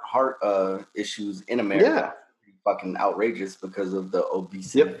heart issues in America. Yeah. Fucking outrageous because of the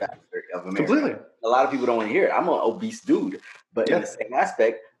obesity factor of America. Completely. A lot of people don't want to hear it. I'm an obese dude, but in the same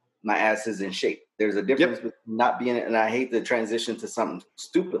aspect, my ass is in shape. There's a difference with not being, and I hate to transition to something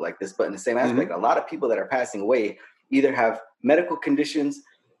stupid like this, but in the same aspect, a lot of people that are passing away either have medical conditions,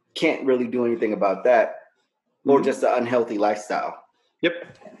 can't really do anything about that, or just an unhealthy lifestyle.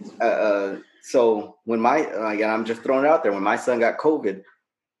 Yep. So when again, I'm just throwing it out there. When my son got COVID,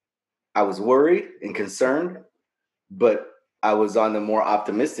 I was worried and concerned, but I was on the more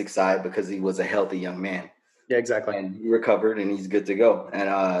optimistic side because he was a healthy young man. Yeah, exactly. And he recovered and he's good to go.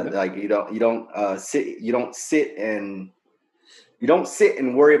 And like you don't sit and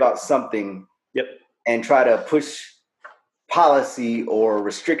worry about something. Yep. And try to push policy or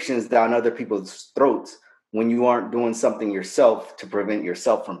restrictions down other people's throats when you aren't doing something yourself to prevent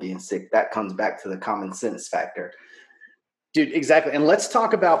yourself from being sick. That comes back to the common sense factor. Dude, exactly. And let's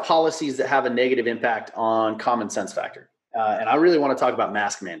talk about policies that have a negative impact on common sense factor. And I really want to talk about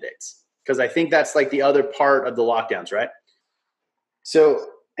mask mandates because I think that's like the other part of the lockdowns, right? So,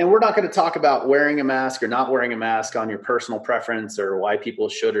 and we're not going to talk about wearing a mask or not wearing a mask on your personal preference or why people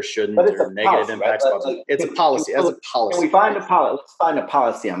should or shouldn't or negative impacts. Right? It's a policy. As a policy. Can we find a policy? Let's find a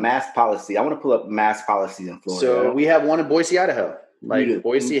policy, a mask policy. I want to pull up mask policies in Florida. So we have one in Boise, Idaho. Like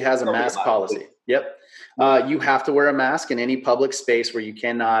Boise has a mask policy. Yep. You have to wear a mask in any public space where you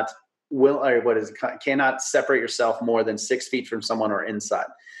cannot separate yourself more than 6 feet from someone or inside.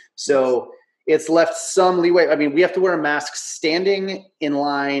 So it's left some leeway. I mean, we have to wear a mask standing in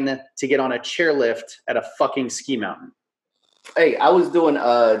line to get on a chairlift at a fucking ski mountain. Hey, I was doing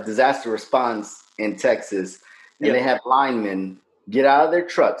a disaster response in Texas, and they have linemen get out of their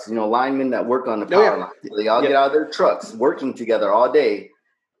trucks. You know, linemen that work on the power line. They all get out of their trucks, working together all day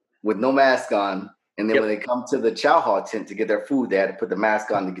with no mask on. And then when they come to the chow hall tent to get their food, they had to put the mask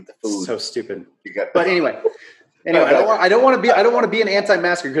on to get the food. So stupid. But anyway, I don't want to be an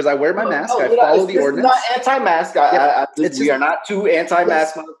anti-masker because I wear my mask. I follow the ordinance. It's not anti-mask. We are not two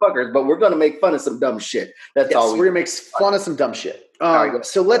anti-mask motherfuckers, but we're going to make fun of some dumb shit. That's all. We're going to make fun of some dumb shit.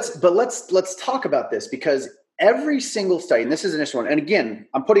 So let's talk about this because every single study, and this is an interesting one, and again,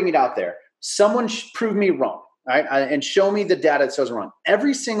 I'm putting it out there. Someone prove me wrong. All right, and show me the data that shows I'm wrong.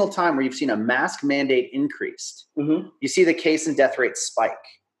 Every single time where you've seen a mask mandate increased, you see the case and death rate spike.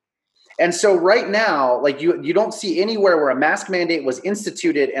 And so right now, like you don't see anywhere where a mask mandate was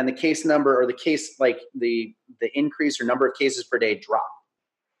instituted and the case number or the case, like the increase or number of cases per day drop.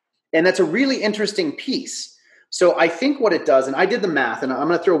 And that's a really interesting piece. So I think what it does, and I did the math, and I'm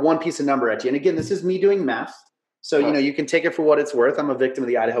going to throw one piece of number at you. And again, this is me doing math. So, you can take it for what it's worth. I'm a victim of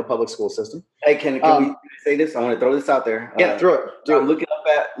the Idaho public school system. Hey, can we say this? I want to throw this out there. Yeah, throw it.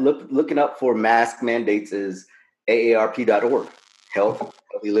 Looking up for mask mandates is AARP.org. Healthy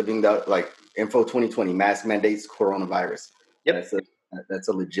living, like info 2020 mask mandates coronavirus. Yep. That's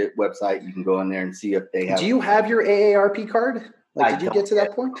a legit website. You can go in there and see if they have. Do you have your AARP card? Did you get to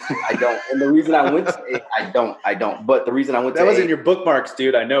that point? I don't. And the reason I went to it, I don't. But the reason I went that was in your bookmarks,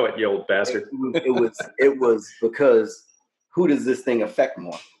 dude. I know it, you old bastard. It was because who does this thing affect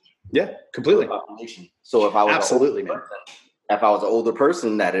more? Yeah, completely. So if I was if I was an older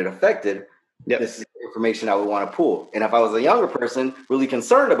person that it affected, this is information I would want to pull. And if I was a younger person, really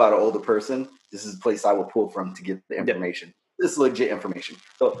concerned about an older person, this is the place I would pull from to get the information. This is legit information.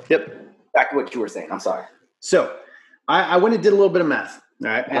 So back to what you were saying. I'm sorry. So I went and did a little bit of math, all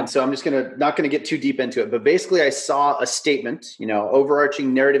right? And so I'm just not going to get too deep into it. But basically, I saw a statement,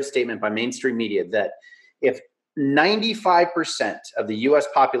 overarching narrative statement by mainstream media that if 95% of the U.S.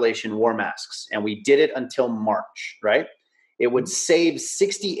 population wore masks, and we did it until March, right, it would save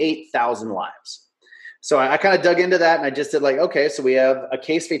 68,000 lives. So I kind of dug into that, and I just did okay, so we have a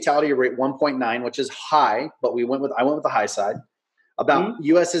case fatality rate 1.9, which is high, but I went with the high side. About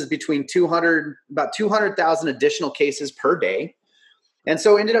U.S. is between 200,000 additional cases per day. And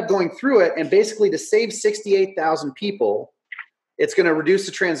so ended up going through it. And basically to save 68,000 people, it's going to reduce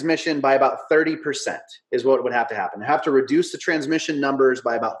the transmission by about 30% is what would have to happen. Have to reduce the transmission numbers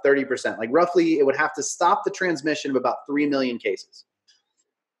by about 30%. Like roughly it would have to stop the transmission of about 3 million cases.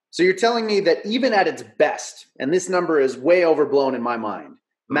 So you're telling me that even at its best, and this number is way overblown in my mind,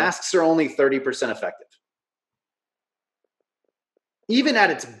 masks are only 30% effective. Even at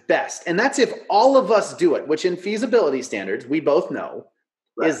its best. And that's if all of us do it, which in feasibility standards, we both know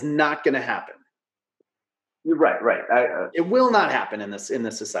is not going to happen. You're right. It will not happen in this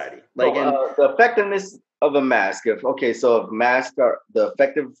society. The effectiveness of a mask, the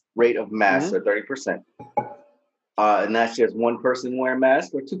effective rate of masks are 30%. And that's just one person wearing a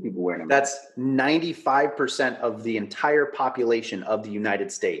mask or two people wearing a mask? That's 95% of the entire population of the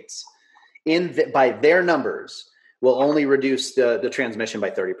United States. By their numbers, will only reduce the transmission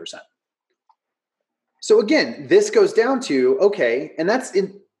by 30%. So again, this goes down to, and that's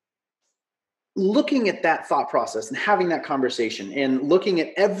in looking at that thought process and having that conversation and looking at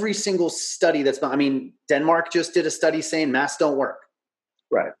every single study Denmark just did a study saying masks don't work.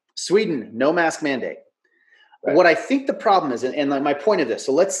 Right. Sweden, no mask mandate. Right. What I think the problem is, and my point of this,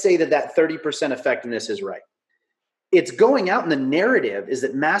 so let's say that 30% effectiveness is right. It's going out in the narrative is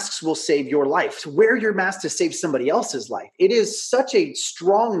that masks will save your life. So wear your mask to save somebody else's life. It is such a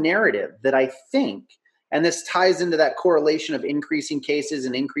strong narrative that I think, and this ties into that correlation of increasing cases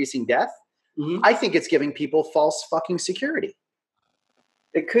and increasing death. I think it's giving people false fucking security.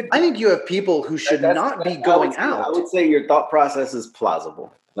 It could. I think you have people who should not be going out. I would say your thought process is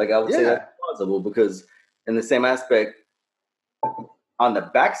plausible. Like I would say that's plausible because in the same aspect, on the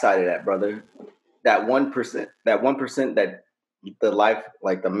backside of that, brother, that 1%, that the life,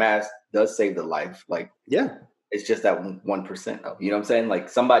 like the mask does save the life. Like, it's just that 1% of, you know what I'm saying? Like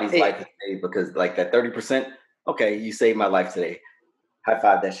somebody's life is saved because like that 30%, okay, you saved my life today. High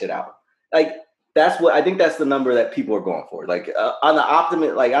five that shit out. Like, I think that's the number that people are going for. Like on the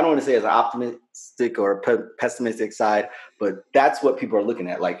optimistic, like I don't want to say as an optimistic or pessimistic side, but that's what people are looking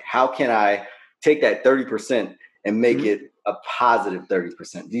at. Like, how can I take that 30% and make it a positive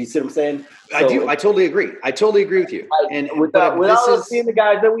 30%? Do you see what I'm saying? I do. I totally agree. I totally agree with you. And without us being the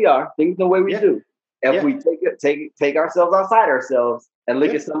guys that we are, things the way we do. If we take ourselves outside ourselves and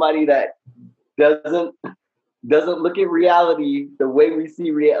look at somebody that doesn't look at reality the way we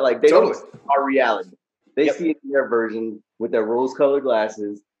see reality. Like they don't see our reality. They see it in their version with their rose-colored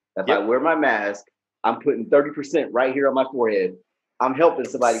glasses. If I wear my mask, I'm putting 30% right here on my forehead. I'm helping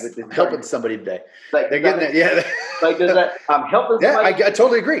somebody with this. I'm helping somebody today. Like they're getting it. Yeah. Like does that? I'm helping somebody. Yeah, I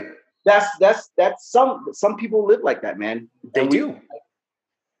totally agree. That's some people live like that, man. They do.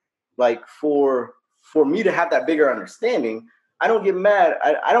 Like for me to have that bigger understanding, I don't get mad.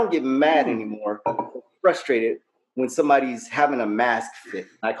 I don't get mad anymore. Frustrated when somebody's having a mask fit.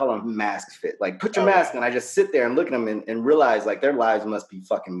 I call them mask fit. Like, put your mask on. I just sit there and look at them and realize like their lives must be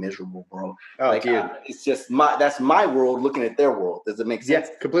fucking miserable, bro. Like, it's just that's my world looking at their world. Does it make sense?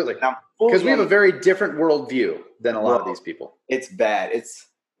 Yeah, completely. Because we have a very different worldview than a lot of these people. It's bad.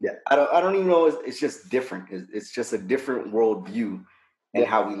 I don't even know. It's just different. It's just a different worldview and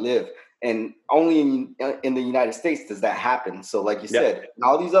how we live. And only in the United States does that happen. So, like you said, in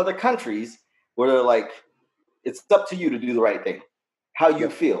all these other countries where they're like, it's up to you to do the right thing. How you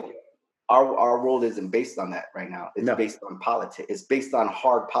feel. Our world isn't based on that right now. It's based on politics. It's based on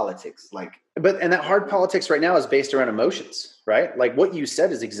hard politics. And that hard politics right now is based around emotions, right? Like what you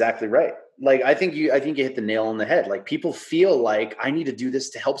said is exactly right. Like I think you hit the nail on the head. Like people feel like I need to do this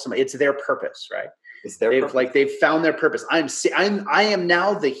to help somebody. It's their purpose, right? It's their purpose. Like they've found their purpose. I am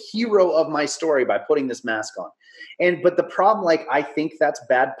now the hero of my story by putting this mask on. But the problem, like I think that's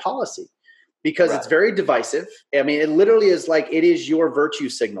bad policy. Because it's very divisive. I mean, it literally is like, it is your virtue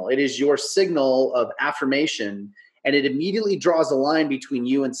signal. It is your signal of affirmation. And it immediately draws a line between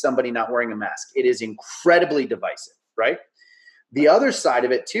you and somebody not wearing a mask. It is incredibly divisive, right? The other side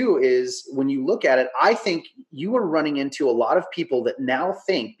of it too is when you look at it, I think you are running into a lot of people that now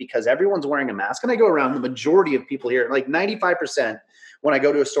think because everyone's wearing a mask, and I go around the majority of people here, like 95%, when I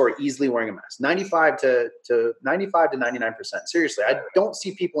go to a store, easily wearing a mask, 95 to 99%. Seriously, I don't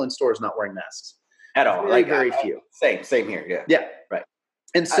see people in stores not wearing masks at all. Very few. Same here. Yeah. Yeah. Right.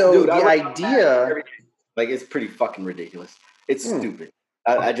 And so the idea, like, it's pretty fucking ridiculous. It's stupid.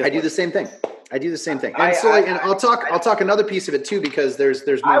 I do the same thing. And I'll talk another piece of it too, because there's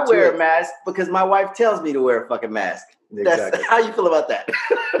more I wear a mask because my wife tells me to wear a fucking mask. Exactly. That's how you feel about that.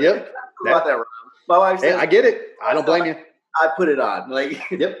 Yep. About that, Rob. My wife says, I get it. I don't blame you. I put it on. Like,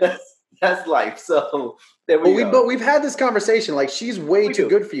 that's life. So there we go. But we've had this conversation. Like, she's way too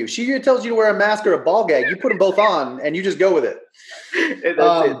good for you. She tells you to wear a mask or a ball gag. You put them both on, and you just go with it.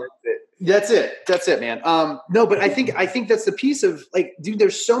 That's it, man. No, but I think that's the piece of like, dude.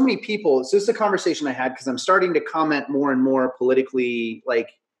 There's so many people. So this is a conversation I had because I'm starting to comment more and more politically, like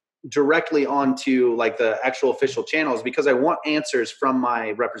directly onto like the actual official channels because I want answers from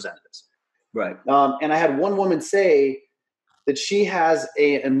my representatives. Right. And I had one woman say that she has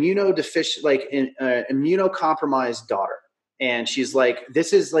a immunocompromised daughter. And she's like,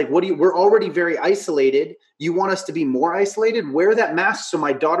 this is like, we're already very isolated. You want us to be more isolated? Wear that mask so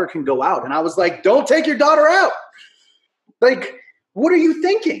my daughter can go out. And I was like, don't take your daughter out. Like, what are you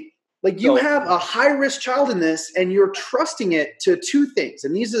thinking? Like, you have a high-risk child in this, and you're trusting it to two things.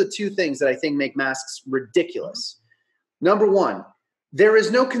 And these are the two things that I think make masks ridiculous. Number one, there is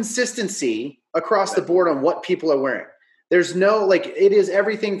no consistency across the board on what people are wearing. There's no, like, it is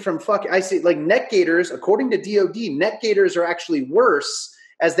everything from I see, like, neck gaiters, according to DOD, neck gaiters are actually worse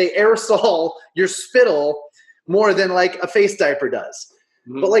as they aerosol your spittle more than, like, a face diaper does.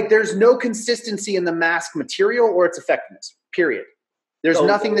 Mm-hmm. But, like, there's no consistency in the mask material or its effectiveness, period. There's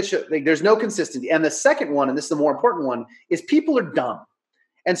nothing that should, like, there's no consistency. And the second one, and this is the more important one, is people are dumb.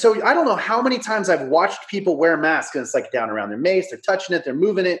 And so I don't know how many times I've watched people wear masks and it's like down around their mace, they're touching it, they're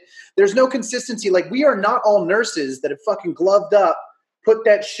moving it. There's no consistency. Like, we are not all nurses that have fucking gloved up, put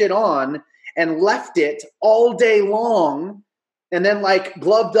that shit on and left it all day long and then like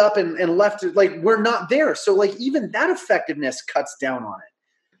gloved up and left it. Like, we're not there. So like even that effectiveness cuts down on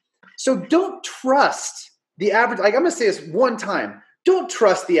it. So don't trust the average, like I'm going to say this one time, don't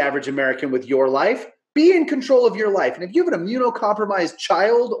trust the average American with your life. Be in control of your life. And if you have an immunocompromised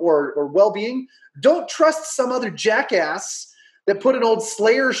child or well-being, don't trust some other jackass that put an old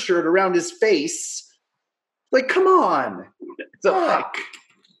Slayer shirt around his face. Like, come on. Fuck.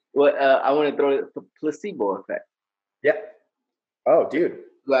 Well, I want to throw the placebo effect. Yeah. Oh, dude.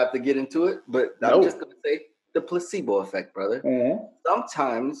 Do I have to get into it? But I'm just going to say the placebo effect, brother. Mm-hmm.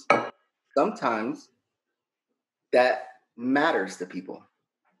 Sometimes that matters to people.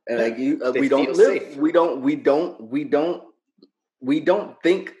 And like we don't live, safe. we don't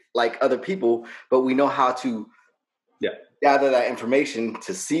think like other people, but we know how to gather that information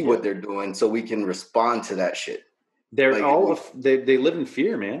to see what they're doing so we can respond to that shit. They're like, they live in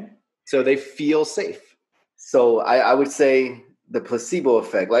fear, man. So they feel safe. So I would say the placebo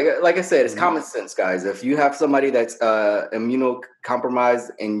effect, like I said, it's common sense, guys. If you have somebody that's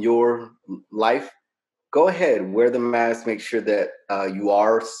immunocompromised in your life, go ahead, wear the mask, make sure that you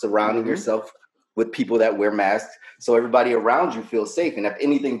are surrounding yourself with people that wear masks so everybody around you feels safe. And if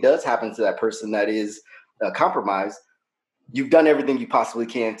anything does happen to that person that is compromised, you've done everything you possibly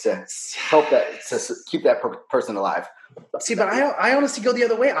can to help to keep that person alive. See, but I honestly go the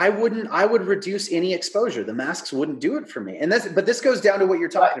other way. I would reduce any exposure. The masks wouldn't do it for me. And but this goes down to what you're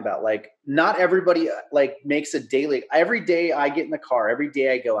talking about. Like, not everybody like makes a daily, every day I get in the car, every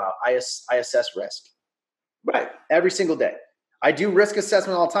day I go out, I assess risk. Right. Every single day. I do risk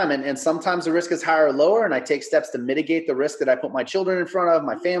assessment all the time. And sometimes the risk is higher or lower. And I take steps to mitigate the risk that I put my children in front of,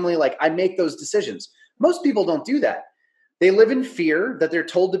 my family. Like, I make those decisions. Most people don't do that. They live in fear that they're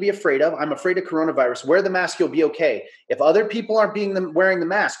told to be afraid of. I'm afraid of coronavirus. Wear the mask, you'll be okay. If other people aren't wearing the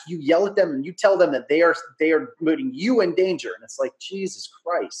mask, you yell at them and you tell them that they are putting you in danger. And it's like, Jesus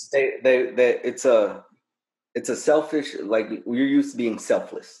Christ. It's a selfish, like, we're used to being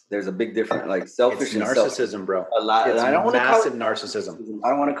selfless. There's a big difference, like selfish and narcissism, bro. A lot. It's I don't want to call it narcissism. I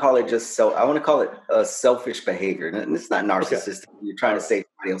don't want to call it just I want to call it a selfish behavior. And it's not narcissistic. Okay. You're trying to say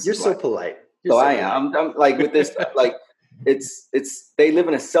somebody else's You're so life. Polite. So I am. I'm like with this, like it's they live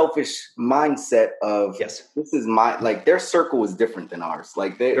in a selfish mindset of this is my, like, their circle is different than ours.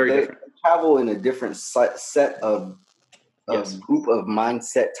 Like they travel in a different set of group of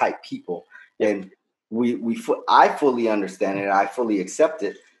mindset type people, and I fully understand it. I fully accept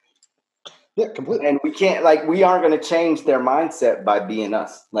it. Yeah, completely. And we aren't going to change their mindset by being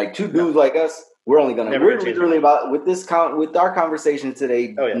us. Like two dudes like us, we're literally about with our conversation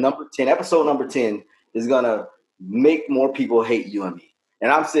today. Episode number 10 is going to make more people hate you and me.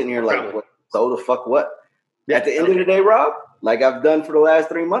 And I'm sitting here like, so the fuck what? Yeah, at the end of the day, Rob, like I've done for the last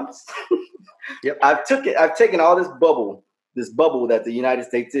 3 months, I've taken all this bubble that the United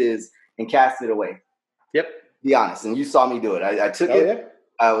States is, and cast it away. Yep. Be honest. And you saw me do it. I took it. Yeah.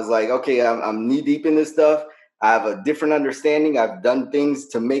 I was like, okay, I'm knee deep in this stuff. I have a different understanding. I've done things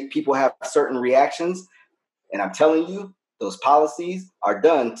to make people have certain reactions. And I'm telling you, those policies are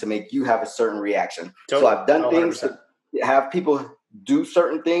done to make you have a certain reaction. Totally. So I've done things to have people do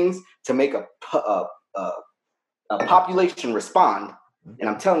certain things to make a population respond. And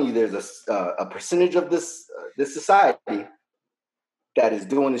I'm telling you, there's a percentage of this society that is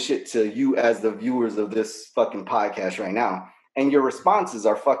doing the shit to you as the viewers of this fucking podcast right now. And your responses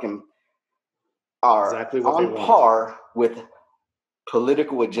are exactly on par with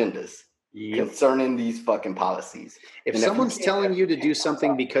political agendas concerning these fucking policies. If someone's telling you to do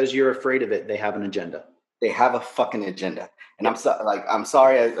something because you're afraid of it, they have an agenda. They have a fucking agenda. And I'm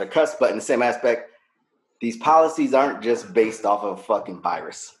sorry, I cuss, but in the same aspect, these policies aren't just based off of a fucking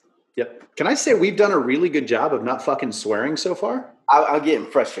virus. Yep. Can I say we've done a really good job of not fucking swearing so far? I'm getting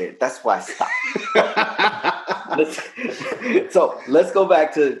frustrated. That's why I stopped. So let's go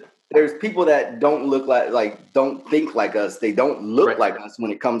back to, there's people that don't look don't think like us. They don't look like us when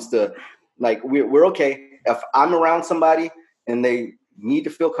it comes to, like, we're okay. If I'm around somebody and they need to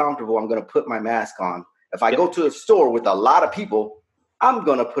feel comfortable, I'm going to put my mask on. If I go to a store with a lot of people, I'm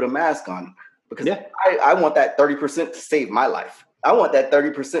going to put a mask on because I want that 30% to save my life. I want that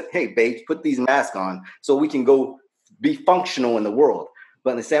 30%. Hey, babes, put these masks on so we can go be functional in the world.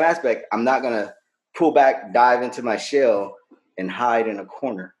 But in the same aspect, I'm not going to pull back, dive into my shell, and hide in a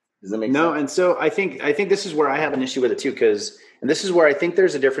corner. Does that make sense? No, and so I think this is where I have an issue with it too, and this is where I think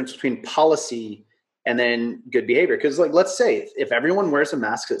there's a difference between policy and then good behavior. Because like, let's say if everyone wears a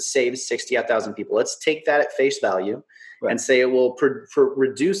mask that saves 68,000 people, let's take that at face value and say it will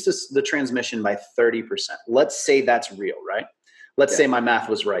reduce the transmission by 30%. Let's say that's real, right? Let's say my math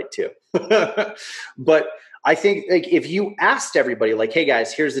was right too. But I think like if you asked everybody like, hey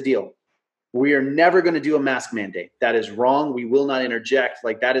guys, here's the deal. We are never going to do a mask mandate. That is wrong. We will not interject.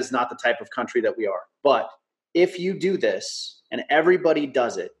 Like that is not the type of country that we are. But if you do this and everybody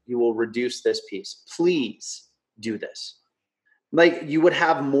does it, you will reduce this piece. Please do this. Like you would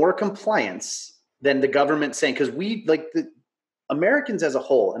have more compliance than the government saying, because we like the Americans as a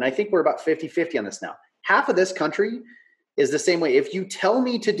whole, and I think we're about 50-50 on this now. Half of this country is the same way. If you tell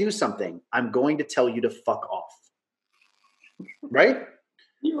me to do something, I'm going to tell you to fuck off. Right?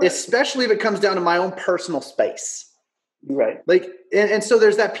 Right. Especially if it comes down to my own personal space. Right. Like, and so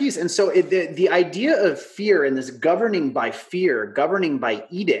there's that piece. And so the idea of fear and this governing by fear, governing by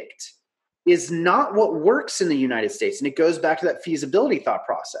edict is not what works in the United States. And it goes back to that feasibility thought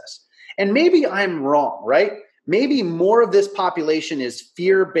process. And maybe I'm wrong, right? Maybe more of this population is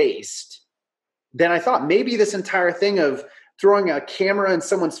fear-based than I thought. Maybe this entire thing of throwing a camera in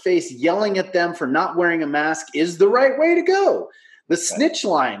someone's face, yelling at them for not wearing a mask is the right way to go. The snitch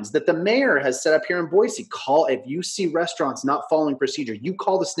lines that the mayor has set up here in Boise, if you see restaurants not following procedure, you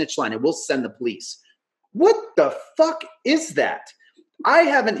call the snitch line and we'll send the police. What the fuck is that? I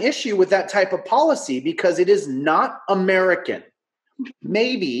have an issue with that type of policy because it is not American.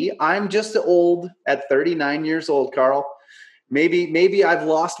 Maybe I'm just old at 39 years old, Carl. Maybe I've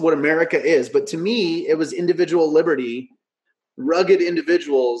lost what America is, but to me, it was individual liberty, rugged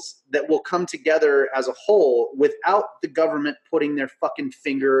individuals that will come together as a whole without the government putting their fucking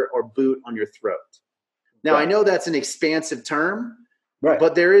finger or boot on your throat. Now, I know that's an expansive term,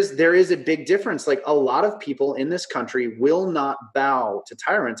 but there is a big difference. Like a lot of people in this country will not bow to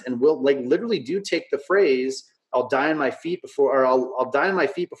tyrants and will like literally do take the phrase, I'll die on my feet before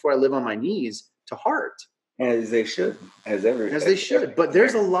I live on my knees to heart. As they should, as they should. But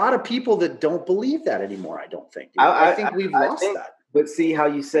there's a lot of people that don't believe that anymore. I don't think. I think we've lost that. But see how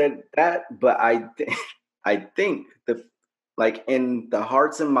you said that. But I think like in the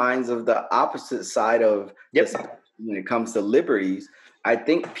hearts and minds of the opposite side of when it comes to liberties, I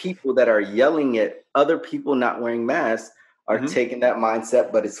think people that are yelling at other people not wearing masks are taking that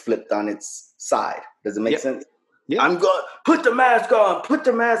mindset, but it's flipped on its side. Does it make sense? Yeah. I'm going put the mask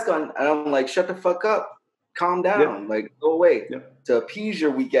on, and I'm like, shut the fuck up. Calm down, like go away. To appease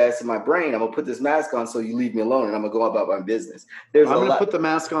your weak ass in my brain, I'm gonna put this mask on so you leave me alone, and I'm gonna go about my business. I'm gonna put the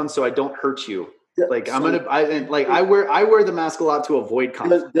mask on so I don't hurt you. Like I wear the mask a lot to avoid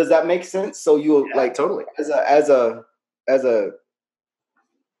conflict. Does that make sense? So you like totally as a I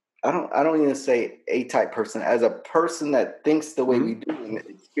don't even say A-type person, as a person that thinks the way we do and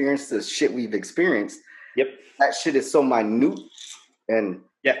experience the shit we've experienced. That shit is so minute and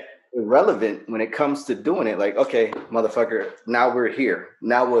irrelevant when it comes to doing it. Like, okay, motherfucker, now we're here.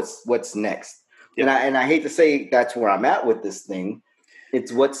 Now what's next? And I hate to say that's where I'm at with this thing.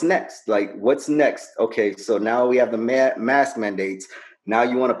 It's what's next. Like, what's next? Okay, so now we have the mask mandates. Now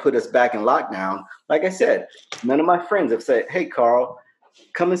you want to put us back in lockdown. Like I said, none of my friends have said, hey, Carl,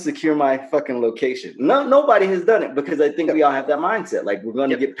 come and secure my fucking location. No, nobody has done it because I think we all have that mindset. Like, we're going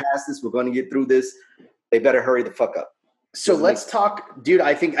to get past this. We're going to get through this. They better hurry the fuck up. So let's talk, dude.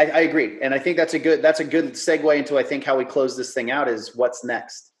 I think I agree. And I think that's a good segue into, I think, how we close this thing out is what's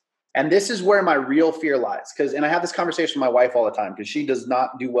next. And this is where my real fear lies. And I have this conversation with my wife all the time because she does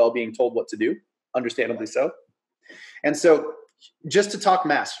not do well being told what to do, understandably so. And so just to talk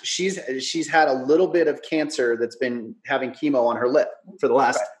masks, she's had a little bit of cancer that's been having chemo on her lip for the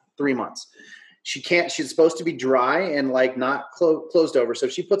last 3 months. She's supposed to be dry and like not closed over. So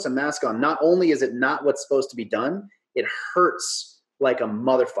if she puts a mask on, not only is it not what's supposed to be done, it hurts like a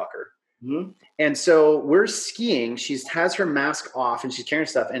motherfucker. And so we're skiing. She has her mask off and she's carrying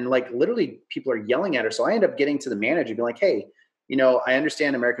stuff. And like literally people are yelling at her. So I end up getting to the manager and being like, hey, I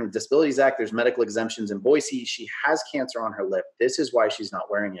understand American with Disabilities Act. There's medical exemptions in Boise. She has cancer on her lip. This is why she's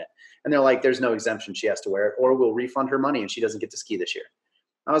not wearing it. And they're like, there's no exemption. She has to wear it or we'll refund her money and she doesn't get to ski this year.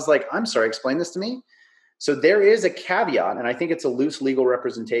 I was like, I'm sorry, explain this to me. So there is a caveat, and I think it's a loose legal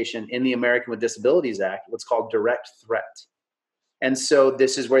representation in the American with Disabilities Act, what's called direct threat. And so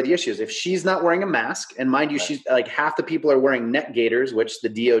this is where the issue is. If she's not wearing a mask, and mind you, she's like half the people are wearing neck gaiters, which the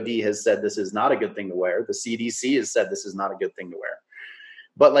DOD has said this is not a good thing to wear. The CDC has said this is not a good thing to wear.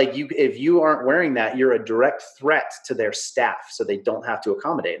 But like if you aren't wearing that, you're a direct threat to their staff, so they don't have to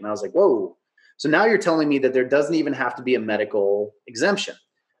accommodate. And I was like, whoa. So now you're telling me that there doesn't even have to be a medical exemption.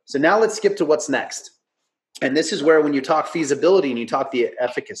 So now let's skip to what's next. And this is where when you talk feasibility and you talk the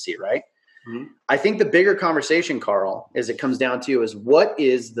efficacy, right? Mm-hmm. I think the bigger conversation, Carl, as it comes down to is what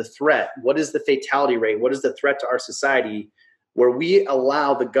is the threat? What is the fatality rate? What is the threat to our society where we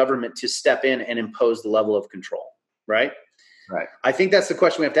allow the government to step in and impose the level of control, right? Right. I think that's the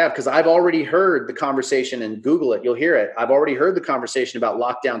question we have to have, because I've already heard the conversation, and Google it, you'll hear it. I've already heard the conversation about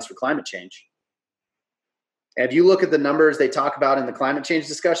lockdowns for climate change. And if you look at the numbers they talk about in the climate change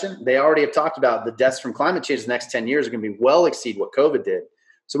discussion, they already have talked about the deaths from climate change in the next 10 years are going to be well exceed what COVID did.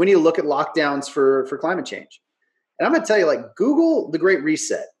 So we need to look at lockdowns for climate change. And I'm going to tell you, like, Google the Great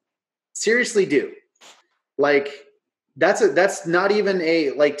Reset. Seriously do. Like, that's not even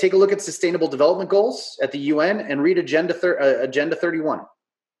take a look at Sustainable Development Goals at the UN and read Agenda 31.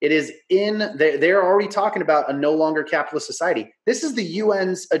 It is they're already talking about a no longer capitalist society. This is the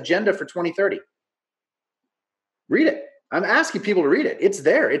UN's agenda for 2030. Read it. I'm asking people to read it. It's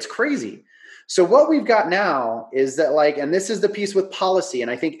there. It's crazy. So what we've got now is that, and this is the piece with policy,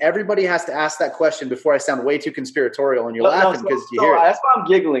 and I think everybody has to ask that question before I sound way too conspiratorial, and you're laughing because you hear it. That's why I'm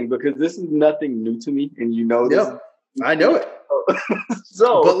giggling, because this is nothing new to me, and you know this. Yep. I know it.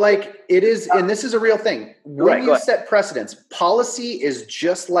 But it is, and this is a real thing. When you set precedents, policy is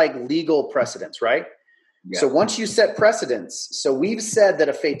just like legal precedents, right? Yeah. So once you set precedents, so we've said that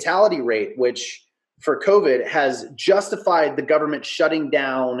a fatality rate, which for COVID has justified the government shutting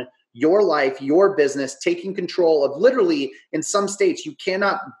down your life, your business, taking control of, literally in some states, you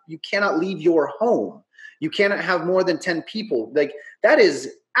cannot leave your home. You cannot have more than 10 people. Like, that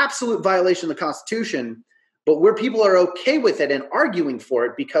is absolute violation of the Constitution. But where people are okay with it and arguing for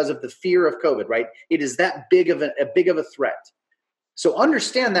it because of the fear of COVID, right? It is that big of a threat. So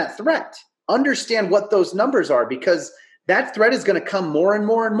understand that threat. Understand what those numbers are, because that threat is going to come more and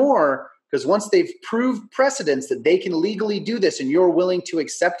more and more, because once they've proved precedents that they can legally do this and you're willing to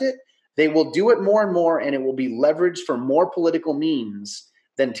accept it, they will do it more and more, and it will be leveraged for more political means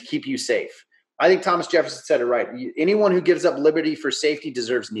than to keep you safe. I think Thomas Jefferson said it right. Anyone who gives up liberty for safety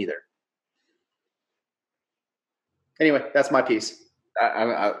deserves neither. Anyway, that's my piece.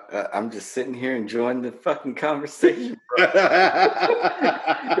 I'm just sitting here enjoying the fucking conversation.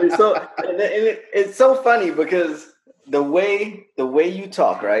 It's so funny because the way you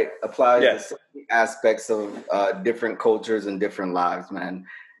talk, right, applies to so many aspects of different cultures and different lives, man.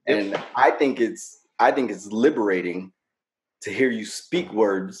 And I think it's liberating to hear you speak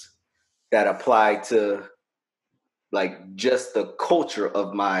words that apply to just the culture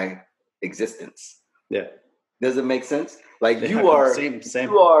of my existence. Yeah. Does it make sense? You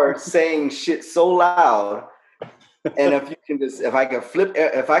are saying shit so loud, and if I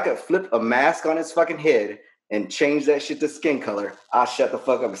could flip a mask on his fucking head and change that shit to skin color, I'll shut the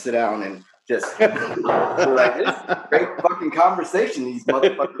fuck up and sit down and just this is a great fucking conversation these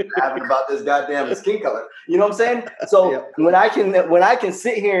motherfuckers are having about this goddamn skin color. You know what I'm saying? So when I can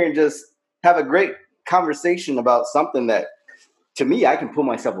sit here and just have a great conversation about something that, to me, I can pull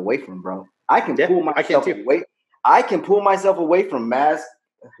myself away from, bro. I can pull myself away from mask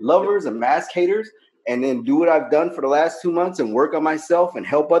lovers and mask haters, and then do what I've done for the last 2 months and work on myself and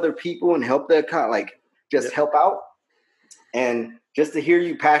help other people and help help out. And just to hear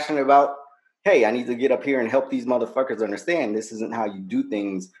you passionate about, hey, I need to get up here and help these motherfuckers understand this isn't how you do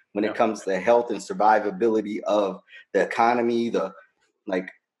things when it comes to health and survivability of the economy.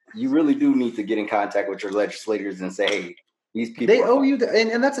 You really do need to get in contact with your legislators and say, hey, these people, they owe you,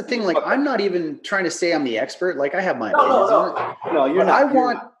 and that's the thing. I'm not even trying to say I'm the expert. I have my opinions on it. No, you're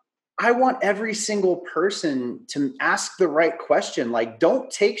not. I want every single person to ask the right question.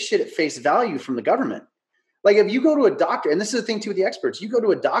 Don't take shit at face value from the government. If you go to a doctor, and this is the thing too with the experts, you go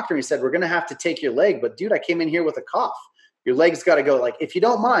to a doctor and he said, we're going to have to take your leg, but dude, I came in here with a cough. Your leg's got to go. If you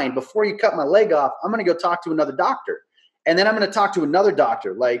don't mind, before you cut my leg off, I'm going to go talk to another doctor, and then I'm going to talk to another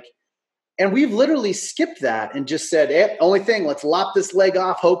doctor. And we've literally skipped that and just said, only thing, let's lop this leg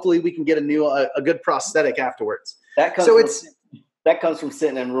off. Hopefully we can get a good prosthetic afterwards. That comes from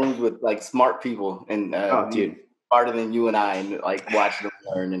sitting in rooms with smart people and smarter than you and I, and watching them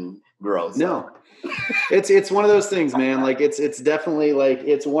learn and grow. So. No, it's one of those things, man. It's definitely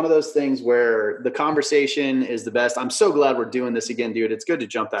it's one of those things where the conversation is the best. I'm so glad we're doing this again, dude. It's good to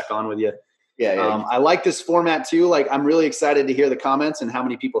jump back on with you. Yeah. I like this format too. I'm really excited to hear the comments and how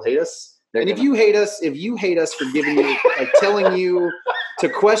many people hate us. And if you hate us for giving you, telling you to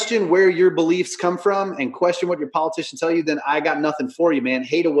question where your beliefs come from and question what your politicians tell you, then I got nothing for you, man.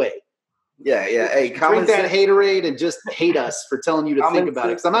 Hate away. Yeah. Hey, drink that haterade and just hate us for telling you to think about it.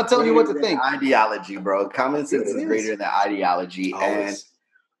 Because I'm not telling you what to think. Ideology, bro. Common sense is greater than ideology. Always. And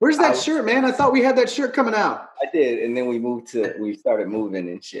where's that shirt, man? I thought we had that shirt coming out. I did, and then we started moving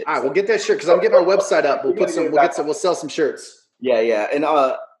and shit. All right, we'll get that shirt because I'm getting our website up. We'll sell some shirts. Yeah, and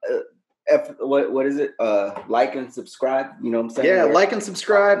what is it? Like and subscribe. You know what I'm saying? Yeah, like and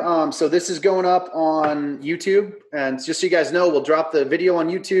subscribe. So this is going up on YouTube, and just so you guys know, we'll drop the video on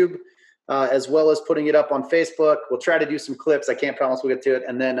YouTube as well as putting it up on Facebook. We'll try to do some clips. I can't promise we'll get to it.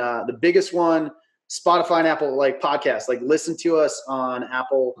 And then the biggest one, Spotify and Apple, like podcasts. Like listen to us on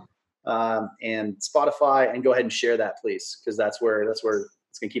Apple and Spotify, and go ahead and share that, please, because that's where it's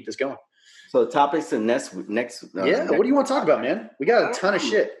gonna keep this going. So topics and next. What do you want to talk about, man? We got a ton of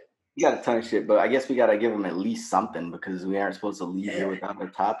shit. We got a ton of shit, but I guess we got to give them at least something because we aren't supposed to leave here without a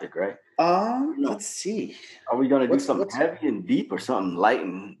topic, right? Let's see. Are we going to do something heavy and deep or something light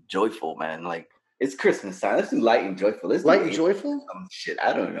and joyful, man? Like, it's Christmas time. Let's do light and joyful. Light and joyful? Shit,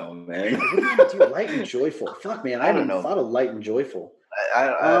 I don't know, man. What do you want to do light and joyful? Fuck, man. I haven't thought of light and joyful.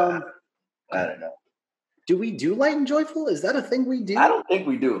 I don't know. Do we do light and joyful? Is that a thing we do? I don't think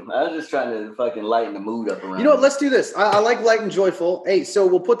we do. I was just trying to fucking lighten the mood up around. You know what? Let's do this. I like light and joyful. Hey, so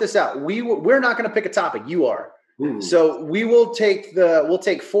we'll put this out. We're not going to pick a topic. You are. Ooh. So we'll take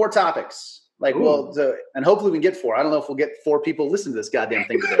 4 topics. Like, and hopefully we can get 4. I don't know if we'll get 4 people listen to this goddamn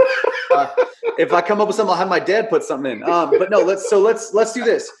thing today. If I come up with something, I'll have my dad put something in. But no, let's do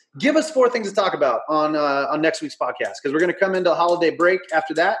this. Give us 4 things to talk about on next week's podcast, because we're going to come into a holiday break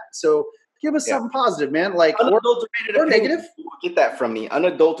after that. So give us something positive, man. Like unadulterated or negative. You will get that from me.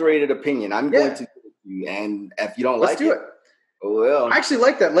 Unadulterated opinion. I'm going to give it to you, and if you don't let's do it. Well, I actually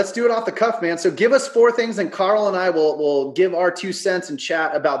like that. Let's do it off the cuff, man. So give us 4 things, and Carl and I will give our 2 cents and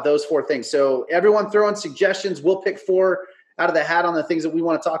chat about those 4 things. So everyone throw in suggestions. We'll pick 4 out of the hat on the things that we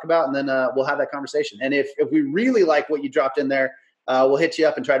want to talk about, and then we'll have that conversation. And if we really like what you dropped in there, we'll hit you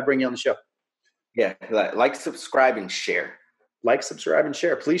up and try to bring you on the show. Yeah, like, subscribe, and share. Like, subscribe, and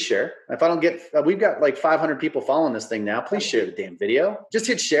share. Please share. If I don't get, we've got like 500 people following this thing now. Please share the damn video. Just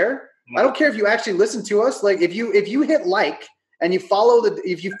hit share. I don't care if you actually listen to us. Like if you hit like and if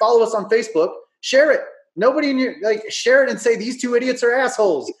you follow us on Facebook, share it. Nobody in your share it and say these 2 idiots are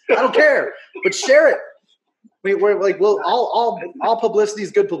assholes. I don't care, but share it. We're like, all publicity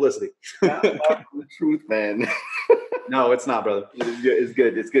is good publicity. Not the truth, man. No, it's not, brother. It's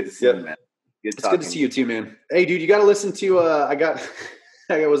good. It's good to see you, man. It's good to see you too, man. Hey, dude, you got to listen to.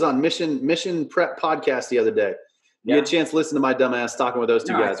 I was on Mission Prep podcast the other day. You had a chance to listen to my dumb ass talking with those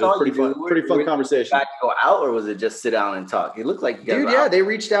 2 guys. It was pretty fun conversation. Did you go out, or was it just sit down and talk? It looked like you guys dude. They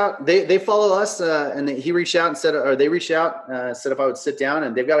reached out. They follow us, and he reached out and said, or they reached out, said if I would sit down,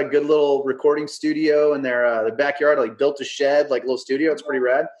 and they've got a good little recording studio in their backyard. Like built a shed, like a little studio. It's pretty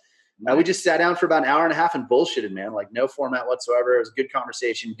rad. We just sat down for about an hour and a half and bullshitted, man. Like no format whatsoever. It was a good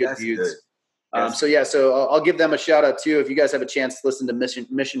conversation, good views. So I'll give them a shout out too. If you guys have a chance to listen to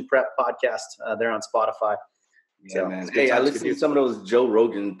Mission Prep podcast, they're on Spotify. Yeah, man. Hey, I listened to some of those Joe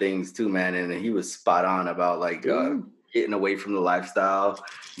Rogan things too, man, and he was spot on about like getting away from the lifestyle,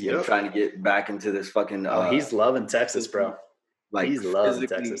 trying to get back into this fucking. He's loving Texas, bro. Like he's loving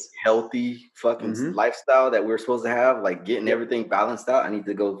Texas, healthy fucking lifestyle that we're supposed to have, like getting everything balanced out. I need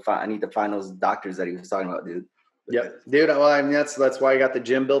to find those doctors that he was talking about, dude. Yep, dude. Well, I mean, that's why I got the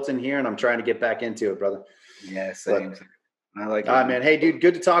gym built in here, and I'm trying to get back into it, brother. Yeah, same. I like it. All right, man. Hey, dude,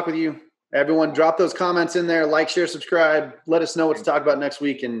 good to talk with you. Everyone, drop those comments in there. Like, share, subscribe. Let us know what to talk about next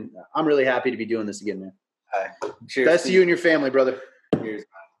week, and I'm really happy to be doing this again, man. All right. Cheers. Best to you and your family, brother. Cheers.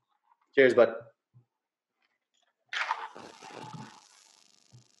 Cheers, bud.